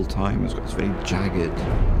the whole time. It's got this very jagged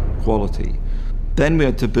quality. Then we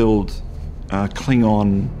had to build a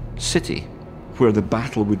Klingon city where the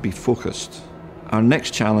battle would be focused. Our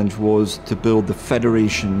next challenge was to build the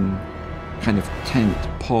Federation kind of tent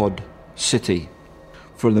pod city.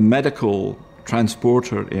 For the medical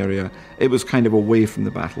transporter area, it was kind of away from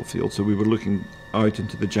the battlefield, so we were looking out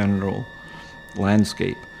into the general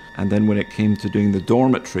landscape. And then when it came to doing the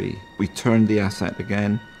dormitory, we turned the asset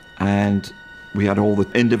again, and we had all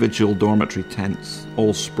the individual dormitory tents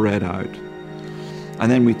all spread out.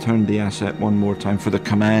 And then we turned the asset one more time for the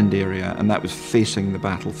command area, and that was facing the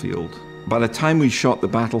battlefield. By the time we shot the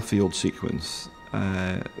battlefield sequence,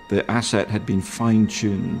 the asset had been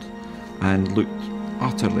fine-tuned and looked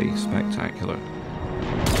utterly spectacular.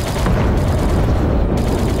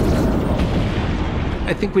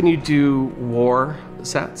 I think when you do war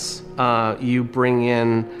sets, you bring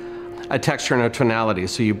in a texture and a tonality.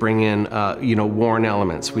 So you bring in, worn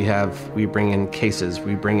elements. We bring in cases.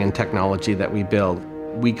 We bring in technology that we build.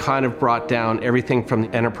 We kind of brought down everything from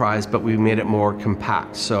the Enterprise, but we made it more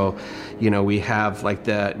compact. So, we have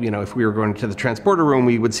if we were going to the transporter room,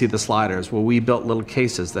 we would see the sliders. Well, we built little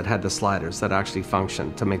cases that had the sliders that actually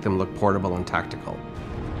functioned to make them look portable and tactical.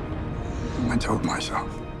 I told myself,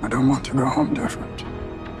 I don't want to go home different.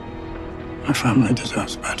 My family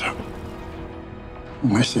deserves better.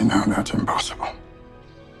 And I see now that's impossible.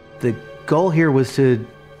 The goal here was to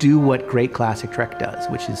do what great classic Trek does,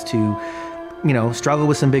 which is to, struggle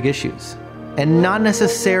with some big issues. And not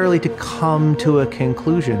necessarily to come to a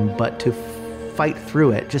conclusion, but to fight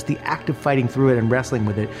through it. Just the act of fighting through it and wrestling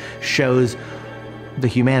with it shows the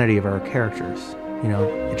humanity of our characters.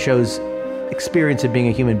 It shows experience of being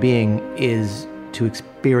a human being is to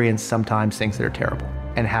experience sometimes things that are terrible.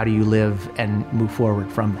 And how do you live and move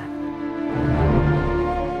forward from that?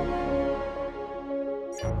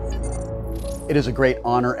 It is a great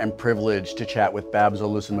honor and privilege to chat with Babs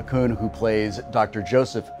Olusanmokun, who plays Dr.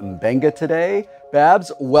 Joseph Mbenga today. Babs,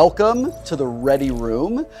 welcome to the Ready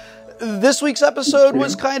Room. This week's episode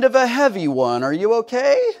was kind of a heavy one. Are you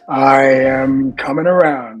okay? I am coming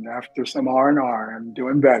around after some R&R. I'm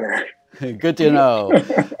doing better. Good to know.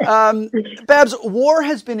 Babs, war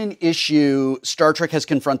has been an issue Star Trek has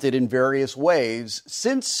confronted in various ways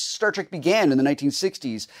since Star Trek began in the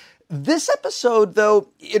 1960s. This episode, though,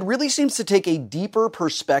 it really seems to take a deeper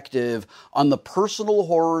perspective on the personal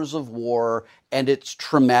horrors of war and its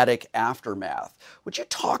traumatic aftermath. Would you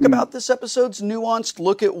talk about this episode's nuanced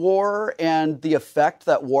look at war and the effect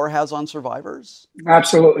that war has on survivors?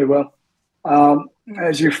 Absolutely. Well,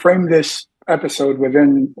 as you frame this episode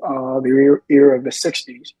within the era of the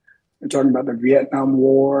 60s, you're talking about the Vietnam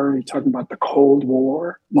War, you're talking about the Cold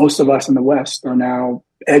War. Most of us in the West are now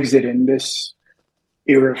exiting this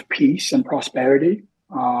era of peace and prosperity.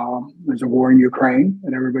 There's a war in Ukraine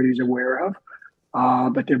that everybody's aware of,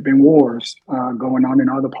 but there have been wars going on in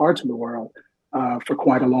other parts of the world for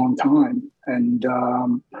quite a long time. And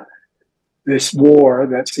this war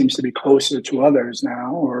that seems to be closer to others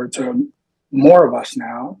now, or to more of us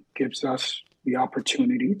now, gives us the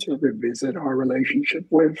opportunity to revisit our relationship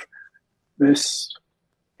with this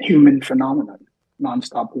human phenomenon,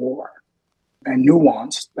 nonstop war. And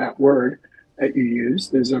nuance, that word that you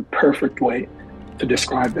used, is a perfect way to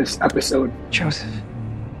describe this episode. Joseph,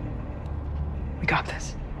 we got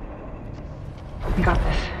this. We got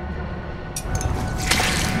this.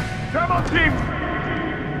 Come team!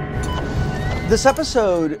 This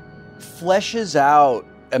episode fleshes out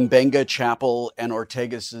Mbenga, Chapel, and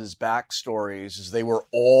Ortegas's backstories as they were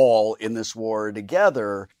all in this war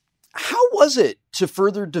together. How was it to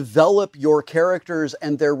further develop your characters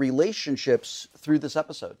and their relationships through this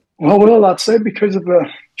episode? Well, I'd say because of the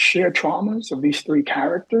shared traumas of these three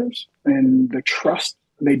characters and the trust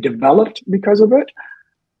they developed because of it,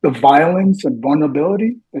 the violence and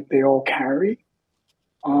vulnerability that they all carry,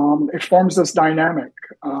 it forms this dynamic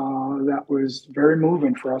that was very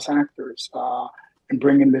moving for us actors in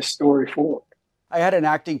bringing this story forward. I had an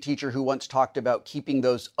acting teacher who once talked about keeping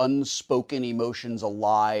those unspoken emotions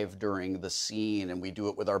alive during the scene, and we do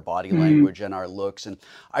it with our body language and our looks. And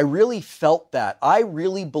I really felt that. I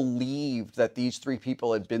really believed that these three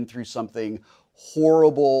people had been through something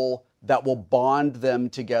horrible that will bond them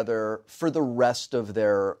together for the rest of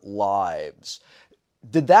their lives.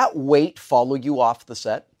 Did that weight follow you off the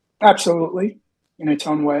set? Absolutely, in its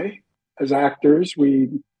own way. As actors, we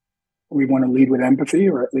want to lead with empathy,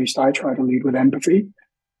 or at least I try to lead with empathy.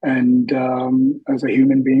 And as a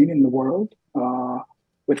human being in the world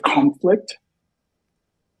with conflict,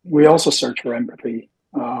 we also search for empathy.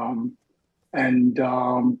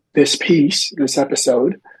 This piece, this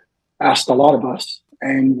episode, asked a lot of us,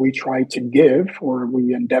 and we tried to give, or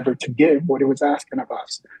we endeavored to give, what it was asking of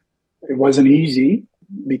us. It wasn't easy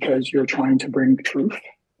because you're trying to bring truth,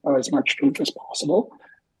 as much truth as possible,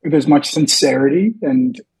 with as much sincerity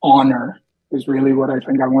and honor is really what I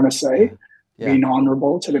think I want to say. Yeah. Being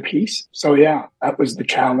honorable to the piece. So yeah, that was the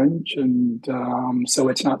challenge. And so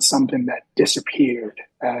it's not something that disappeared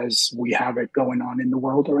as we have it going on in the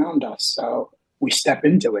world around us. So we step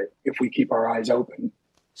into it if we keep our eyes open.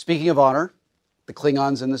 Speaking of honor, the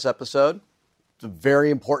Klingons in this episode, it's a very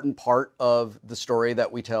important part of the story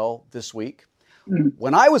that we tell this week.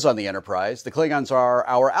 When I was on the Enterprise, the Klingons are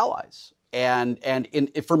our allies. And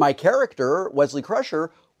for my character, Wesley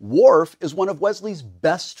Crusher, Worf is one of Wesley's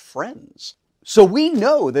best friends. So we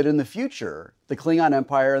know that in the future, the Klingon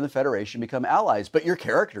Empire and the Federation become allies, but your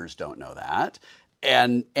characters don't know that.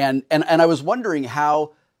 And I was wondering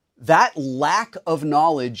how that lack of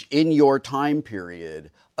knowledge in your time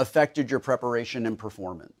period affected your preparation and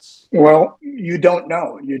performance. Well, you don't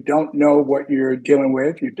know. You don't know what you're dealing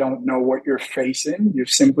with. You don't know what you're facing. You've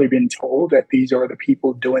simply been told that these are the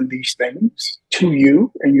people doing these things to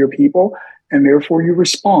you and your people, and therefore you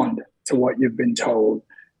respond to what you've been told.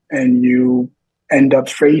 And you end up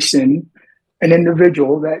facing an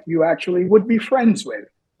individual that you actually would be friends with.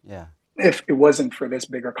 Yeah. If it wasn't for this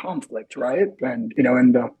bigger conflict, right? And,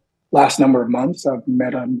 in the last number of months, I've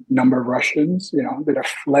met a number of Russians, that have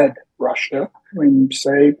fled Russia and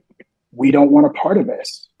say, we don't want a part of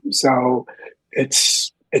this. So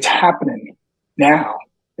it's happening now,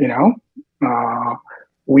 you know.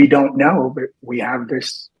 We don't know, but we have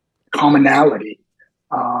this commonality.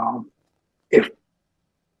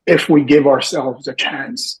 If we give ourselves a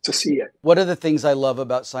chance to see it. One of the things I love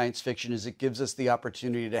about science fiction is it gives us the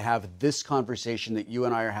opportunity to have this conversation that you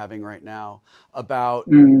and I are having right now about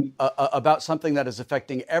something that is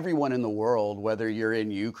affecting everyone in the world, whether you're in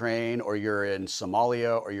Ukraine or you're in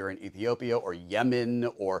Somalia or you're in Ethiopia or Yemen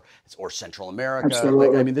or Central America.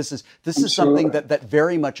 Absolutely. I mean, this is something that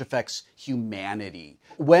very much affects humanity.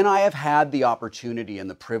 When I have had the opportunity and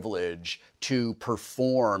the privilege to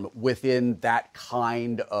perform within that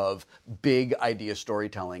kind of big idea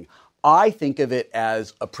storytelling, I think of it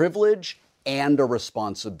as a privilege and a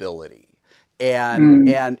responsibility. And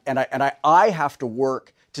I have to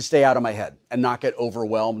work to stay out of my head and not get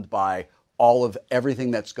overwhelmed by all of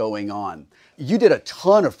everything that's going on. You did a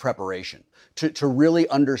ton of preparation to really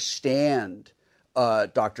understand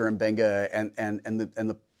Dr. Mbenga and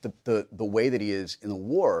the way that he is in the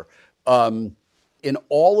war. In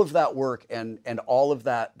all of that work and all of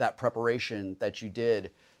that preparation that you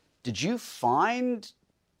did you find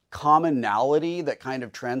commonality that kind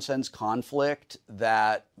of transcends conflict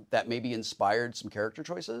that maybe inspired some character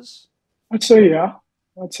choices? I'd say yeah.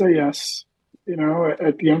 I'd say yes. You know,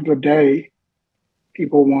 at the end of the day,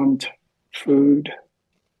 people want food,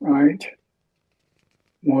 right?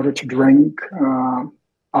 Water to drink,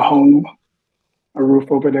 a home, a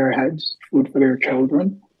roof over their heads, food for their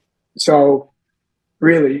children. So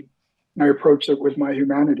really, I approach it with my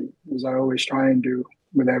humanity, as I always try and do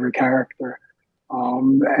with every character.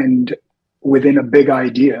 And within a big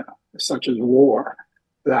idea, such as war,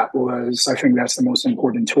 I think that's the most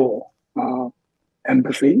important tool.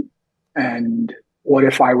 Empathy. And what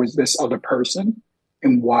if I was this other person?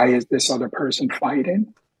 And why is this other person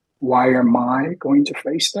fighting? Why am I going to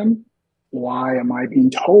face them? Why am I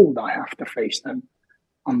being told I have to face them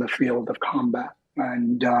on the field of combat?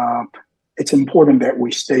 And it's important that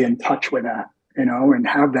we stay in touch with that, you know, and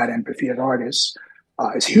have that empathy as artists.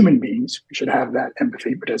 As human beings, we should have that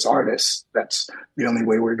empathy, but as artists, that's the only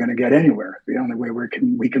way we're going to get anywhere. The only way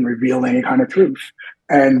we can reveal any kind of truth.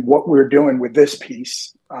 And what we're doing with this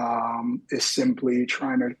piece is simply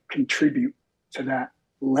trying to contribute to that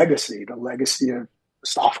legacy, the legacy of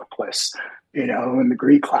Sophocles, you know, in the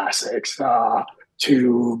Greek classics,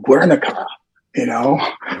 to Guernica, you know,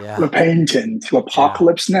 the painting, to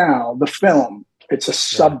Apocalypse Now, the film. It's a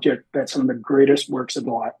subject that's one of the greatest works of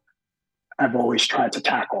art I've always tried to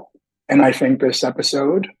tackle. And I think this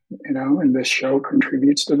episode, you know, and this show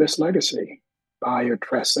contributes to this legacy by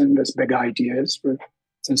addressing this big ideas with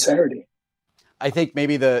sincerity. I think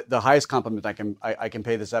maybe the highest compliment I can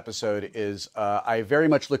pay this episode is I very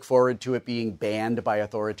much look forward to it being banned by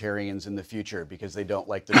authoritarians in the future because they don't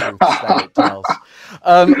like the truth that it tells.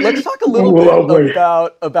 Let's talk a little bit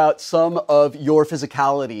about some of your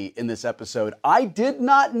physicality in this episode. I did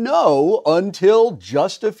not know until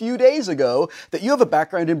just a few days ago that you have a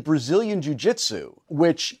background in Brazilian Jiu-Jitsu,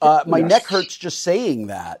 which my neck hurts just saying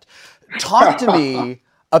that. Talk to me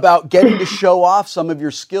about getting to show off some of your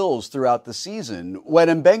skills throughout the season. When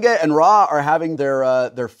Mbenga and Ra are having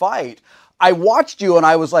their fight, I watched you and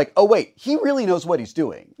I was like, oh wait, he really knows what he's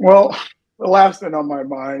doing. Well, the last thing on my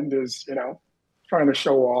mind is, you know, trying to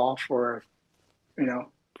show off or, you know,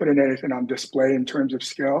 putting anything on display in terms of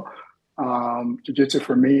skill. Jiu-Jitsu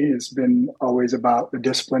for me has been always about the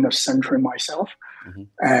discipline of centering myself. Mm-hmm.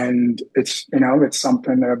 And it's, you know, it's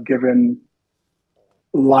something that I've given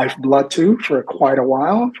lifeblood to for quite a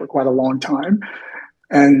while, for quite a long time.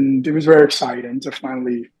 And it was very exciting to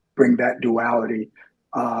finally bring that duality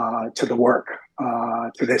to the work,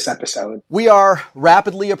 to this episode. We are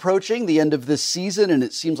rapidly approaching the end of this season, and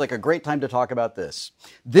it seems like a great time to talk about this.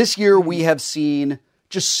 This year, we have seen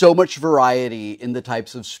just so much variety in the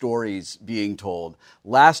types of stories being told.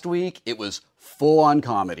 Last week, it was full-on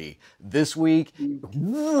comedy. This week,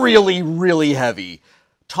 really, really heavy.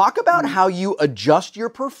 Talk about how you adjust your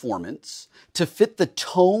performance to fit the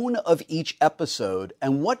tone of each episode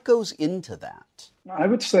and what goes into that. I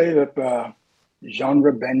would say that the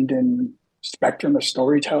genre-bending spectrum of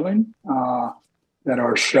storytelling that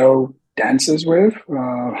our show dances with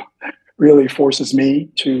really forces me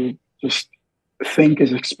to just think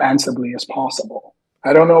as expansively as possible.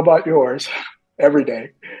 I don't know about yours. Every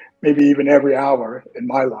day, maybe even every hour in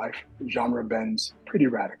my life, genre bends pretty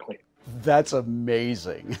radically. That's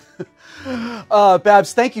amazing.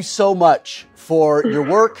 Babs, thank you so much for your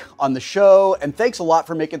work on the show, and thanks a lot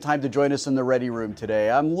for making time to join us in the Ready Room today.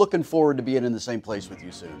 I'm looking forward to being in the same place with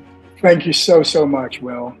you soon. Thank you so much,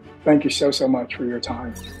 Will. Thank you so much for your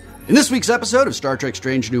time. In this week's episode of Star Trek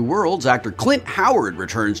Strange New Worlds, actor Clint Howard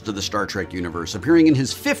returns to the Star Trek universe, appearing in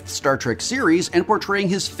his 5th Star Trek series and portraying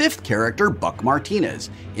his 5th character, Buck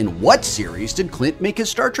Martinez. In what series did Clint make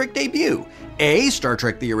his Star Trek debut? A. Star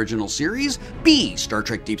Trek The Original Series, B. Star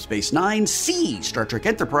Trek Deep Space Nine, C. Star Trek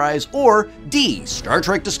Enterprise, or D. Star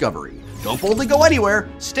Trek Discovery? Don't boldly go anywhere.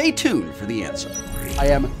 Stay tuned for the answer. I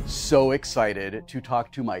am so excited to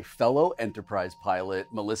talk to my fellow Enterprise pilot,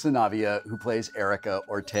 Melissa Navia, who plays Erica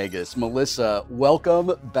Ortegas. Melissa,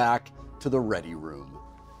 welcome back to the Ready Room.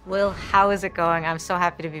 Will, how is it going? I'm so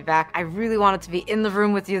happy to be back. I really wanted to be in the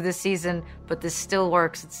room with you this season, but this still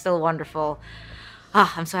works. It's still wonderful.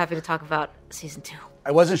 I'm so happy to talk about season 2.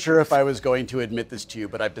 I wasn't sure if I was going to admit this to you,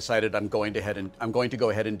 but I've decided I'm going to go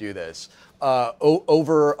ahead and do this.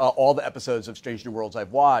 Over all the episodes of Strange New Worlds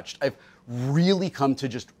I've watched, I've really come to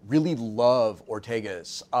just really love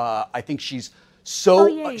Ortegas. I think she's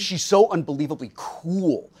so unbelievably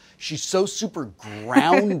cool. She's so super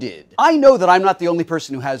grounded. I know that I'm not the only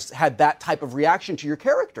person who has had that type of reaction to your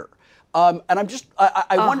character. And I'm just,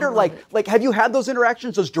 I wonder, like, have you had those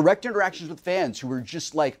interactions, those direct interactions with fans who were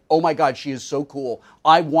just like, oh my God, she is so cool.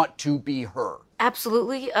 I want to be her.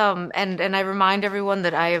 Absolutely. And I remind everyone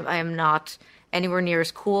that I am not anywhere near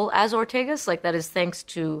as cool as Ortegas. Like, that is thanks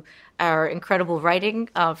to our incredible writing,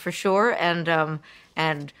 for sure. And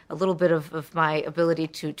a little bit of my ability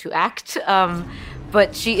to act.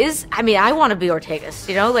 But she is, I mean, I want to be Ortegas,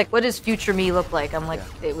 you know? Like, what does future me look like? I'm like,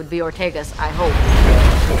 it would be Ortegas, I hope.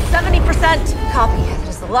 70% copy. That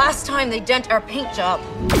is the last time they dent our paint job.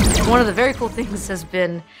 And one of the very cool things has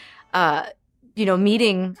been,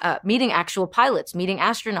 meeting actual pilots, meeting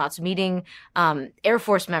astronauts, meeting Air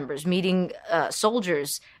Force members, meeting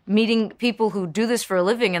soldiers, meeting people who do this for a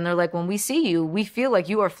living. And they're like, when we see you, we feel like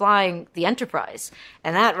you are flying the Enterprise.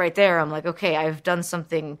 And that right there, I'm like, okay, I've done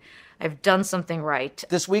something right.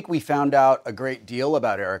 This week we found out a great deal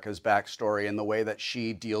about Erica's backstory and the way that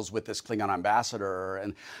she deals with this Klingon ambassador.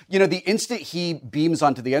 And, you know, the instant he beams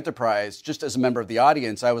onto the Enterprise, just as a member of the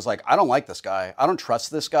audience, I was like, I don't like this guy. I don't trust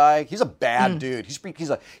this guy. He's a bad dude.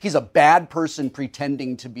 He's a bad person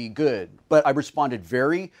pretending to be good. But I responded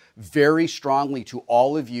very, very strongly to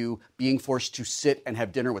all of you being forced to sit and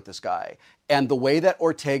have dinner with this guy. And the way that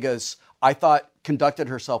Ortegas, I thought, conducted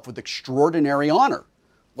herself with extraordinary honor.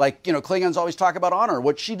 Like, you know, Klingons always talk about honor.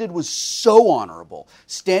 What she did was so honorable,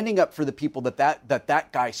 standing up for the people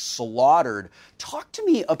that guy slaughtered. Talk to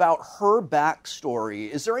me about her backstory.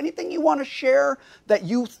 Is there anything you want to share that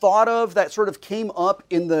you thought of that sort of came up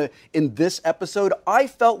in this episode? I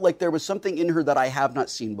felt like there was something in her that I have not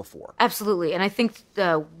seen before. Absolutely, and I think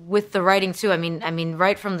with the writing too. I mean,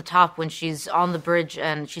 right from the top when she's on the bridge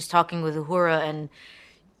and she's talking with Uhura and,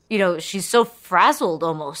 you know, she's so frazzled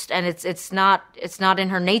almost, and it's not in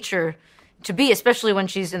her nature to be, especially when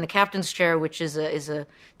she's in the captain's chair, which is a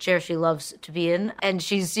chair she loves to be in, and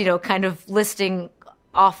she's, you know, kind of listing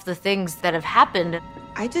off the things that have happened.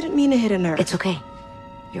 I didn't mean to hit a nerve. It's okay.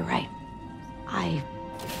 You're right. I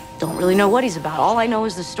don't really know what he's about. All I know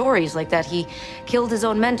is the stories, like that he killed his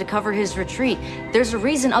own men to cover his retreat. There's a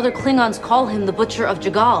reason other Klingons call him the Butcher of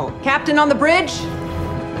Jagal. Captain on the bridge?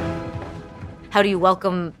 How do you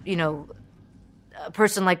welcome, you know, a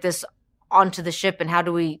person like this onto the ship, and how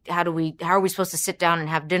are we supposed to sit down and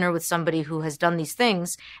have dinner with somebody who has done these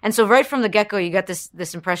things? And so right from the get-go, you get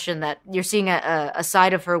this impression that you're seeing a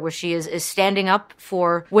side of her where she is standing up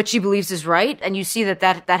for what she believes is right, and you see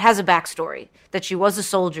that has a backstory, that she was a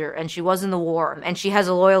soldier and she was in the war, and she has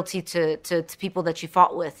a loyalty to people that she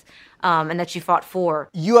fought with. And that she fought for.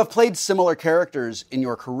 You have played similar characters in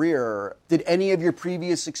your career. Did any of your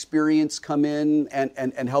previous experience come in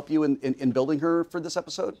and help you in building her for this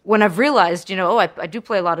episode? When I've realized, you know, I do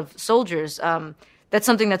play a lot of soldiers, that's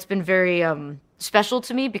something that's been very special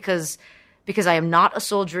to me because I am not a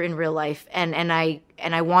soldier in real life, and I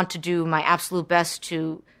want to do my absolute best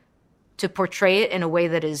to portray it in a way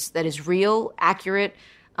that is real, accurate,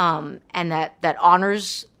 and that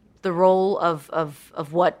honors the role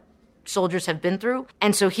of what soldiers have been through.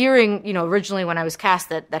 And so hearing, you know, originally when I was cast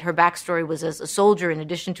that her backstory was as a soldier in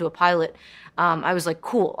addition to a pilot, I was like,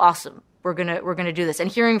 cool, awesome. We're gonna do this.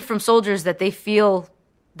 And hearing from soldiers that they feel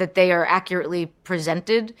that they are accurately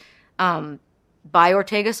presented by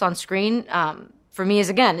Ortegas on screen, for me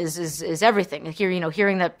is everything.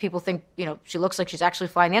 Hearing that people think, you know, she looks like she's actually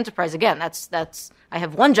flying the Enterprise again. That's I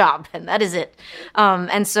have one job and that is it.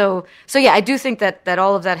 And so yeah, I do think that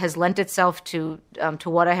all of that has lent itself to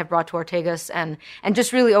what I have brought to Ortegas, and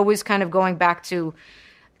just really always kind of going back to,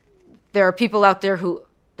 there are people out there who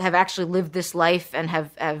have actually lived this life and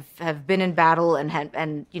have been in battle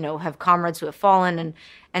and you know, have comrades who have fallen,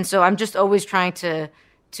 and so I'm just always trying to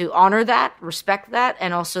honor that, respect that,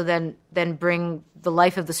 and also then bring the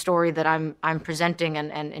life of the story that I'm presenting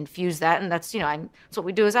and infuse that. And that's, that's what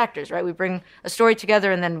we do as actors, right? We bring a story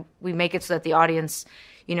together and then we make it so that the audience,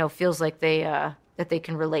 feels like that they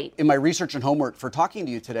can relate. In my research and homework for talking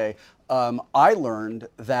to you today, I learned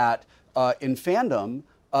that in fandom,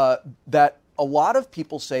 that a lot of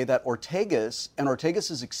people say that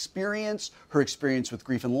Ortegas's experience, her experience with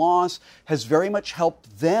grief and loss, has very much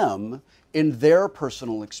helped them in their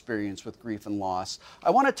personal experience with grief and loss.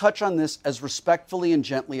 I want to touch on this as respectfully and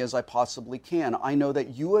gently as I possibly can. I know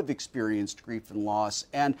that you have experienced grief and loss,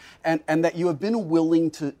 and that you have been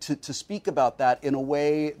willing to speak about that in a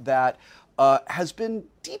way that has been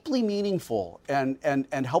deeply meaningful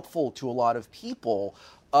and helpful to a lot of people.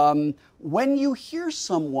 When you hear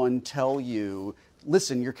someone tell you,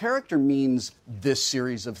 listen, your character means this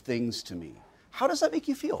series of things to me, how does that make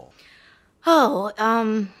you feel?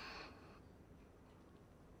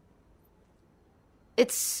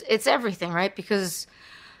 It's everything, right? Because,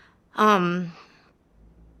 the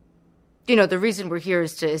reason we're here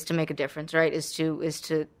is to make a difference, right? Is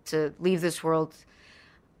to leave this world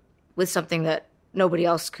with something that nobody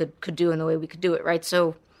else could do in the way we could do it, right?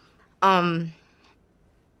 So, I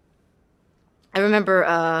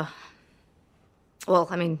remember,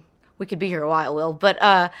 we could be here a while, Will,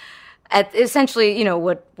 but essentially,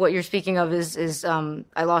 what you're speaking of is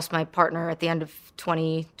I lost my partner at the end of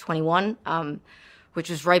 2021, which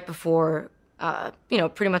was right before,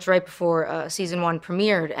 pretty much right before season 1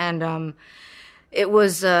 premiered, and it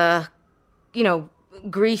was,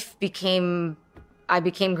 grief became. I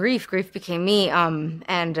became grief. Grief became me.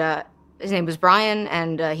 And his name was Brian,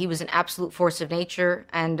 and he was an absolute force of nature.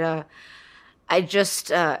 And I just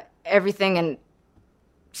everything, and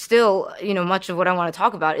still, much of what I want to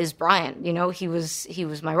talk about is Brian. He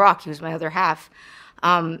was my rock. He was my other half.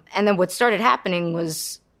 And then what started happening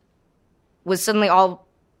was suddenly all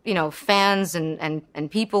fans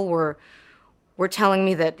and people were telling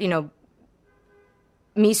me that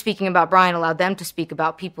me speaking about Brian allowed them to speak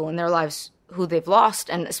about people in their lives who they've lost,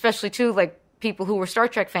 and especially too, like people who were Star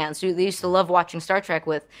Trek fans who they used to love watching Star Trek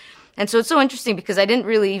with. And so it's so interesting because I didn't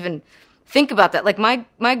really even think about that. Like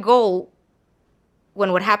my goal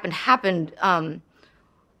when what happened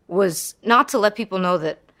was not to let people know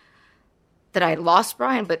that I lost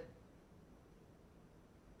Brian, but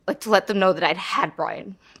like to let them know that I'd had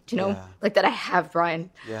Brian, like that I have Brian.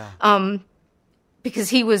 Yeah.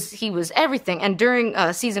 Because he was everything. And during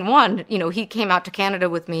season 1, he came out to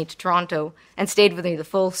Canada with me, to Toronto, and stayed with me the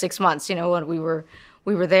full 6 months. And we were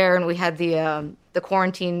there, and we had the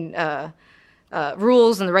quarantine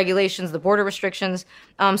rules and the regulations, the border restrictions.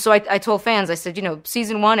 So I told fans, I said,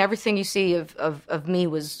 season 1, everything you see of me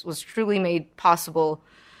was truly made possible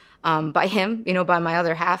by him, by my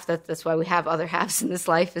other half. That's why we have other halves in this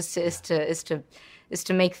life, is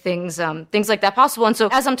to make things like that possible. And so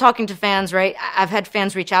as I'm talking to fans, right, I've had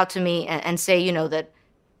fans reach out to me and say, that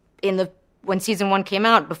when season 1 came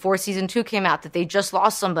out, before season 2 came out, that they just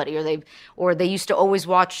lost somebody, or they used to always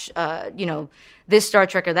watch, this Star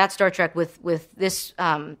Trek or that Star Trek with this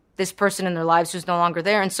person in their lives who's no longer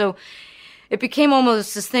there. And so it became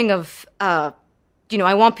almost this thing of, I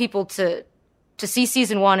want people to see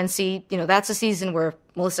season 1 and see, that's a season where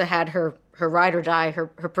Melissa had her ride or die, her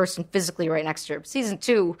person physically right next to her. Season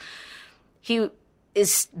 2, he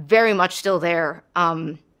is very much still there.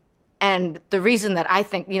 And the reason that I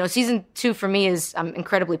think, season 2 for me is, I'm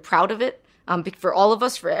incredibly proud of it, for all of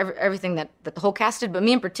us, for everything that the whole cast did. But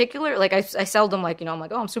me in particular, like I seldom I'm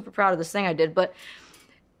like, oh, I'm super proud of this thing I did. But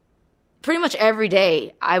pretty much every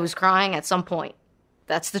day I was crying at some point.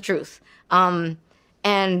 That's the truth.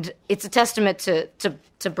 And it's a testament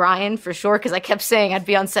to Brian, for sure, because I kept saying, I'd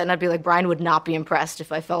be on set and I'd be like, Brian would not be impressed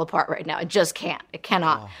if I fell apart right now. It just can't. It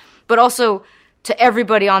cannot. Oh. But also to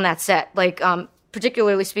everybody on that set, like,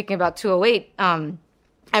 particularly speaking about 208, I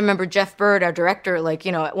remember Jeff Bird, our director,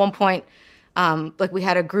 at one point, we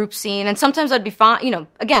had a group scene, and sometimes I'd be fine,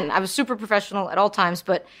 again, I was super professional at all times,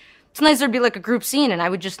 but sometimes there'd be a group scene and I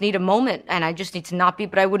would just need a moment and I just need to not be,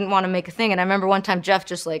 but I wouldn't want to make a thing. And I remember one time Jeff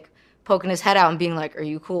just poking his head out and being like, are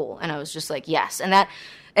you cool? And I was just like, yes.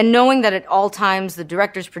 And knowing that at all times the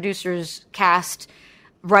directors, producers, cast,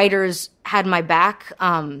 writers had my back,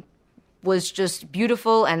 was just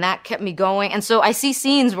beautiful, and that kept me going. And so I see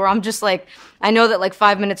scenes where I'm just I know that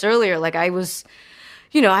 5 minutes earlier, I was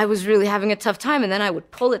really having a tough time, and then I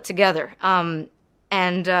would pull it together. And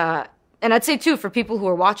I'd say too, for people who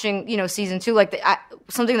are watching, season 2,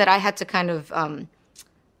 something that I had to kind of,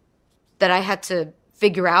 that I had to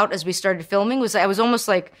figure out as we started filming was I was almost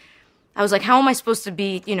how am I supposed to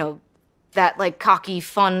be, that cocky,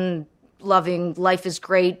 fun, loving, life is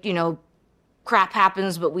great, you know, crap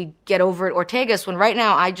happens, but we get over it Ortegas, when right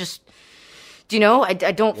now I just, you know, I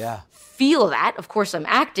don't feel that. Of course I'm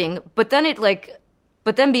acting, but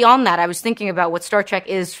then beyond that, I was thinking about what Star Trek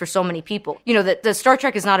is for so many people. You know, that the Star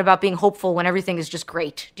Trek is not about being hopeful when everything is just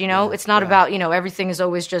great. You know, it's not about, you know, everything is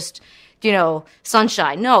always just, you know,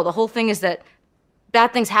 sunshine. No, the whole thing is that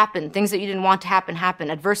bad things happen. Things that you didn't want to happen.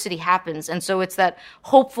 Adversity happens. And so it's that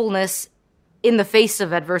hopefulness in the face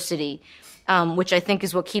of adversity, which I think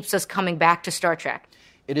is what keeps us coming back to Star Trek.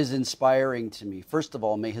 It is inspiring to me. First of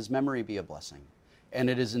all, may his memory be a blessing. And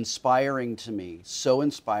it is inspiring to me, so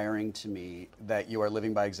inspiring to me, that you are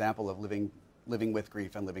living by example of living with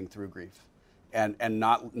grief and living through grief, and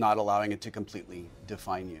not allowing it to completely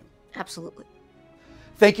define you. Absolutely.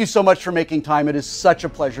 Thank you so much for making time. It is such a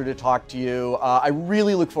pleasure to talk to you. I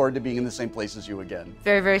really look forward to being in the same place as you again.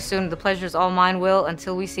 Very, very soon. The pleasure's all mine, Will,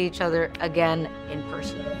 until we see each other again in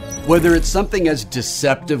person. Whether it's something as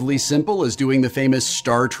deceptively simple as doing the famous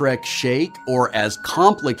Star Trek shake, or as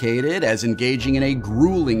complicated as engaging in a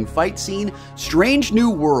grueling fight scene, Strange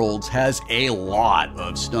New Worlds has a lot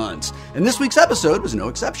of stunts. And this week's episode was no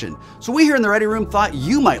exception. So we here in the Ready Room thought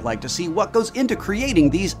you might like to see what goes into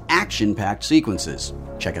creating these action-packed sequences.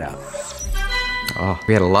 Check it out. Oh,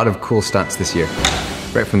 we had a lot of cool stunts this year.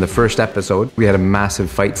 Right from the first episode, we had a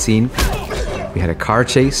massive fight scene. We had a car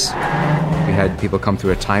chase. We had people come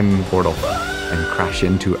through a time portal and crash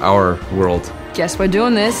into our world. Guess we're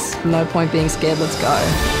doing this. No point being scared, let's go.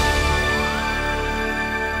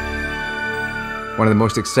 One of the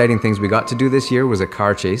most exciting things we got to do this year was a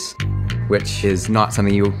car chase, which is not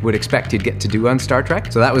something you would expect you'd get to do on Star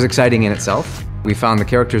Trek. So that was exciting in itself. We found the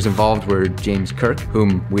characters involved were James Kirk,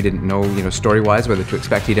 whom we didn't know, story-wise, whether to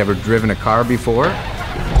expect he'd ever driven a car before.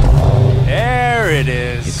 There it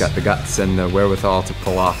is. He's got the guts and the wherewithal to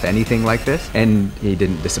pull off anything like this, and he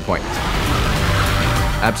didn't disappoint.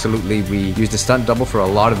 Absolutely, we used a stunt double for a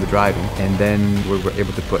lot of the driving, and then we were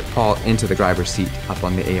able to put Paul into the driver's seat up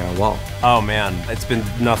on the AR wall. Oh man, it's been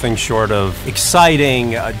nothing short of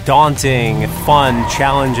exciting, daunting, fun,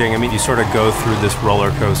 challenging. I mean, you sort of go through this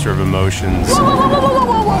roller coaster of emotions.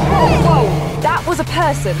 Whoa! That was a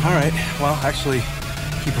person. All right, well, actually,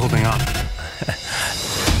 keep holding on.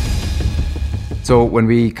 So when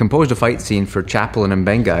we composed a fight scene for Chapel and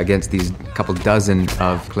Mbenga against these couple dozen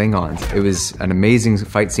of Klingons, it was an amazing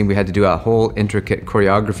fight scene. We had to do a whole intricate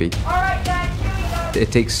choreography. All right, guys, here we go.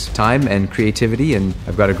 It takes time and creativity, and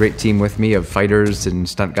I've got a great team with me of fighters and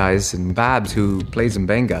stunt guys, and Babs, who plays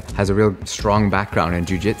Mbenga, has a real strong background in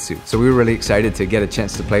jiu-jitsu. So we were really excited to get a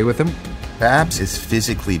chance to play with him. Babs is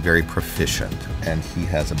physically very proficient, and he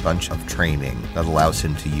has a bunch of training that allows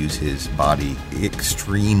him to use his body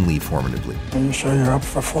extremely formidably. Are you sure you're up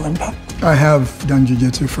for full impact? I have done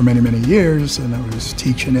jiu-jitsu for many, many years, and I was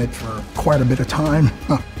teaching it for quite a bit of time.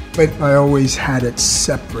 But I always had it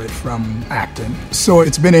separate from acting. So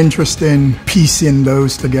it's been interesting piecing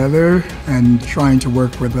those together and trying to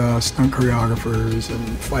work with stunt choreographers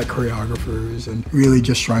and fight choreographers and really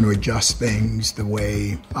just trying to adjust things the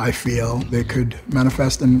way I feel they could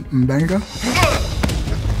manifest in Mbenga.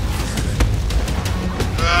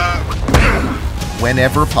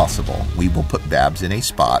 Whenever possible, we will put Babs in a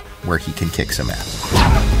spot where he can kick some ass.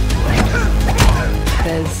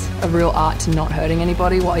 There's a real art to not hurting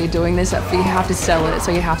anybody while you're doing this. You have to sell it,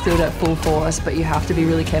 so you have to do it at full force, but you have to be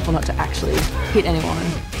really careful not to actually hit anyone.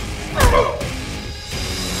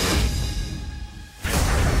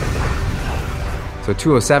 So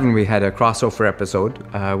 207, we had a crossover episode,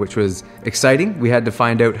 which was exciting. We had to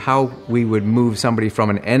find out how we would move somebody from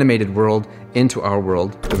an animated world into our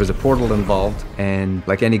world. There was a portal involved, and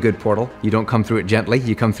like any good portal, you don't come through it gently.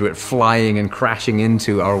 You come through it flying and crashing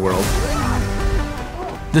into our world.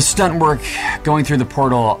 The stunt work going through the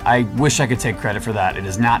portal, I wish I could take credit for that. It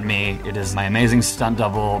is not me. It is my amazing stunt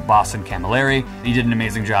double, Boston Camilleri. He did an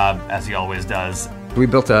amazing job, as he always does. We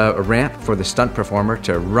built a ramp for the stunt performer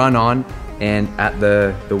to run on, and at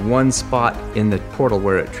the one spot in the portal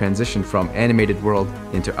where it transitioned from animated world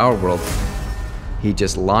into our world, he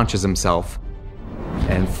just launches himself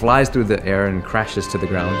and flies through the air and crashes to the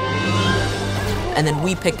ground. And then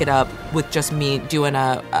we pick it up with just me doing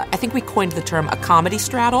I think we coined the term a comedy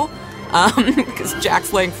straddle, because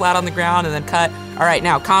Jack's laying flat on the ground and then cut, all right,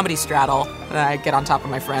 now comedy straddle. And I get on top of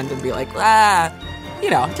my friend and be like,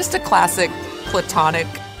 just a classic platonic,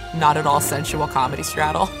 not at all sensual comedy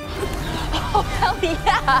straddle. Oh, hell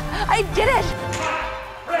yeah! I did it!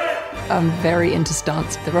 I'm very into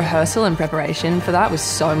stunts. The rehearsal and preparation for that was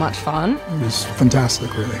so much fun. It was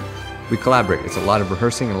fantastic, really. We collaborate. It's a lot of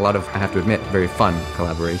rehearsing and a lot of, I have to admit, very fun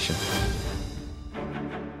collaboration.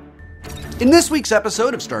 In this week's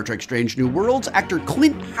episode of Star Trek Strange New Worlds, actor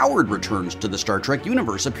Clint Howard returns to the Star Trek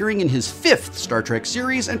universe, appearing in his 5th Star Trek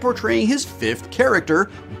series and portraying his 5th character,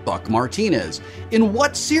 Buck Martinez. In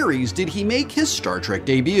what series did he make his Star Trek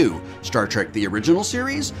debut? Star Trek the Original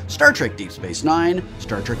Series, Star Trek Deep Space Nine,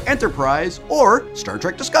 Star Trek Enterprise, or Star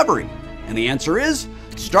Trek Discovery? And the answer is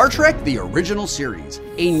Star Trek the Original Series.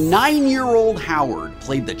 A 9-year-old Howard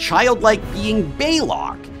played the childlike being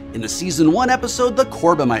Baylock in the Season 1 episode The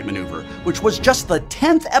Corbomite Maneuver, which was just the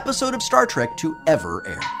 10th episode of Star Trek to ever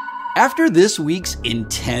air. After this week's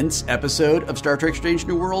intense episode of Star Trek Strange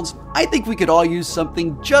New Worlds, I think we could all use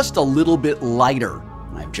something just a little bit lighter.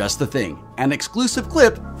 I have just the thing, an exclusive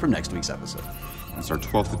clip from next week's episode. That's our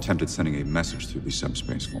 12th attempt at sending a message through the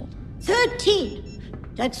subspace vault. 13.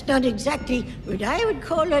 That's not exactly what I would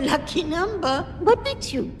call a lucky number. What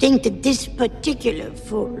makes you think that this particular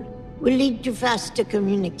fool will lead to faster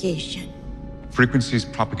communication? Frequencies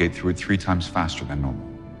propagate through it 3 times faster than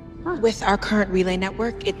normal. With our current relay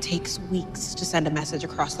network, it takes weeks to send a message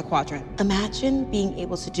across the quadrant. Imagine being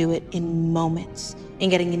able to do it in moments and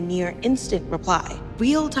getting a near instant reply.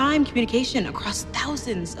 Real-time communication across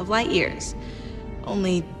thousands of light years.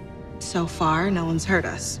 Only so far, no one's heard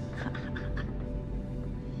us.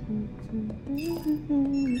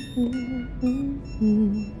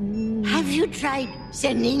 Have you tried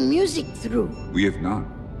sending music through? We have not.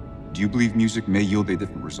 Do you believe music may yield a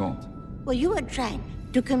different result? Well, you are trying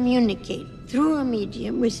to communicate through a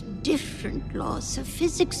medium with different laws of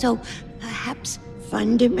physics, so perhaps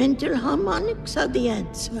fundamental harmonics are the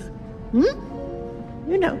answer.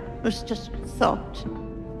 You know, it's just a thought.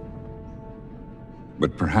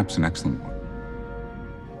 But perhaps an excellent one.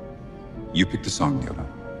 You picked a song, Yoda.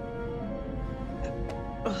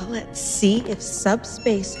 Well, let's see if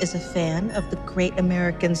Subspace is a fan of the Great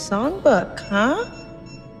American Songbook, huh?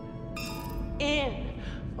 In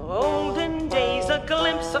olden days, a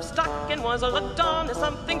glimpse of stocking was looked on as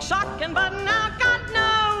something shocking, but now God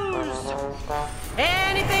knows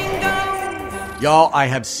anything goes. Y'all, I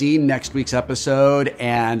have seen next week's episode,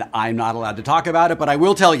 and I'm not allowed to talk about it, but I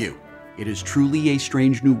will tell you, it is truly a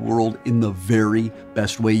strange new world in the very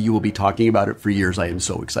best way. You will be talking about it for years. I am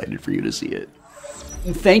so excited for you to see it.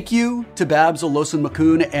 Thank you to Babs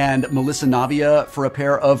Olusanmokun and Melissa Navia for a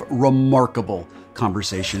pair of remarkable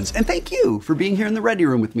conversations. And thank you for being here in the Ready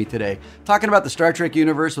Room with me today. Talking about the Star Trek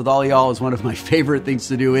universe with all y'all is one of my favorite things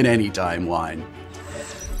to do in any timeline.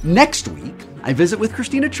 Next week, I visit with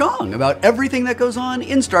Christina Chong about everything that goes on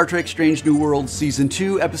in Star Trek Strange New Worlds Season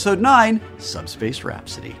 2, Episode 9, Subspace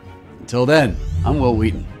Rhapsody. Until then, I'm Will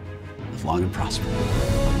Wheaton. Live long and prosper.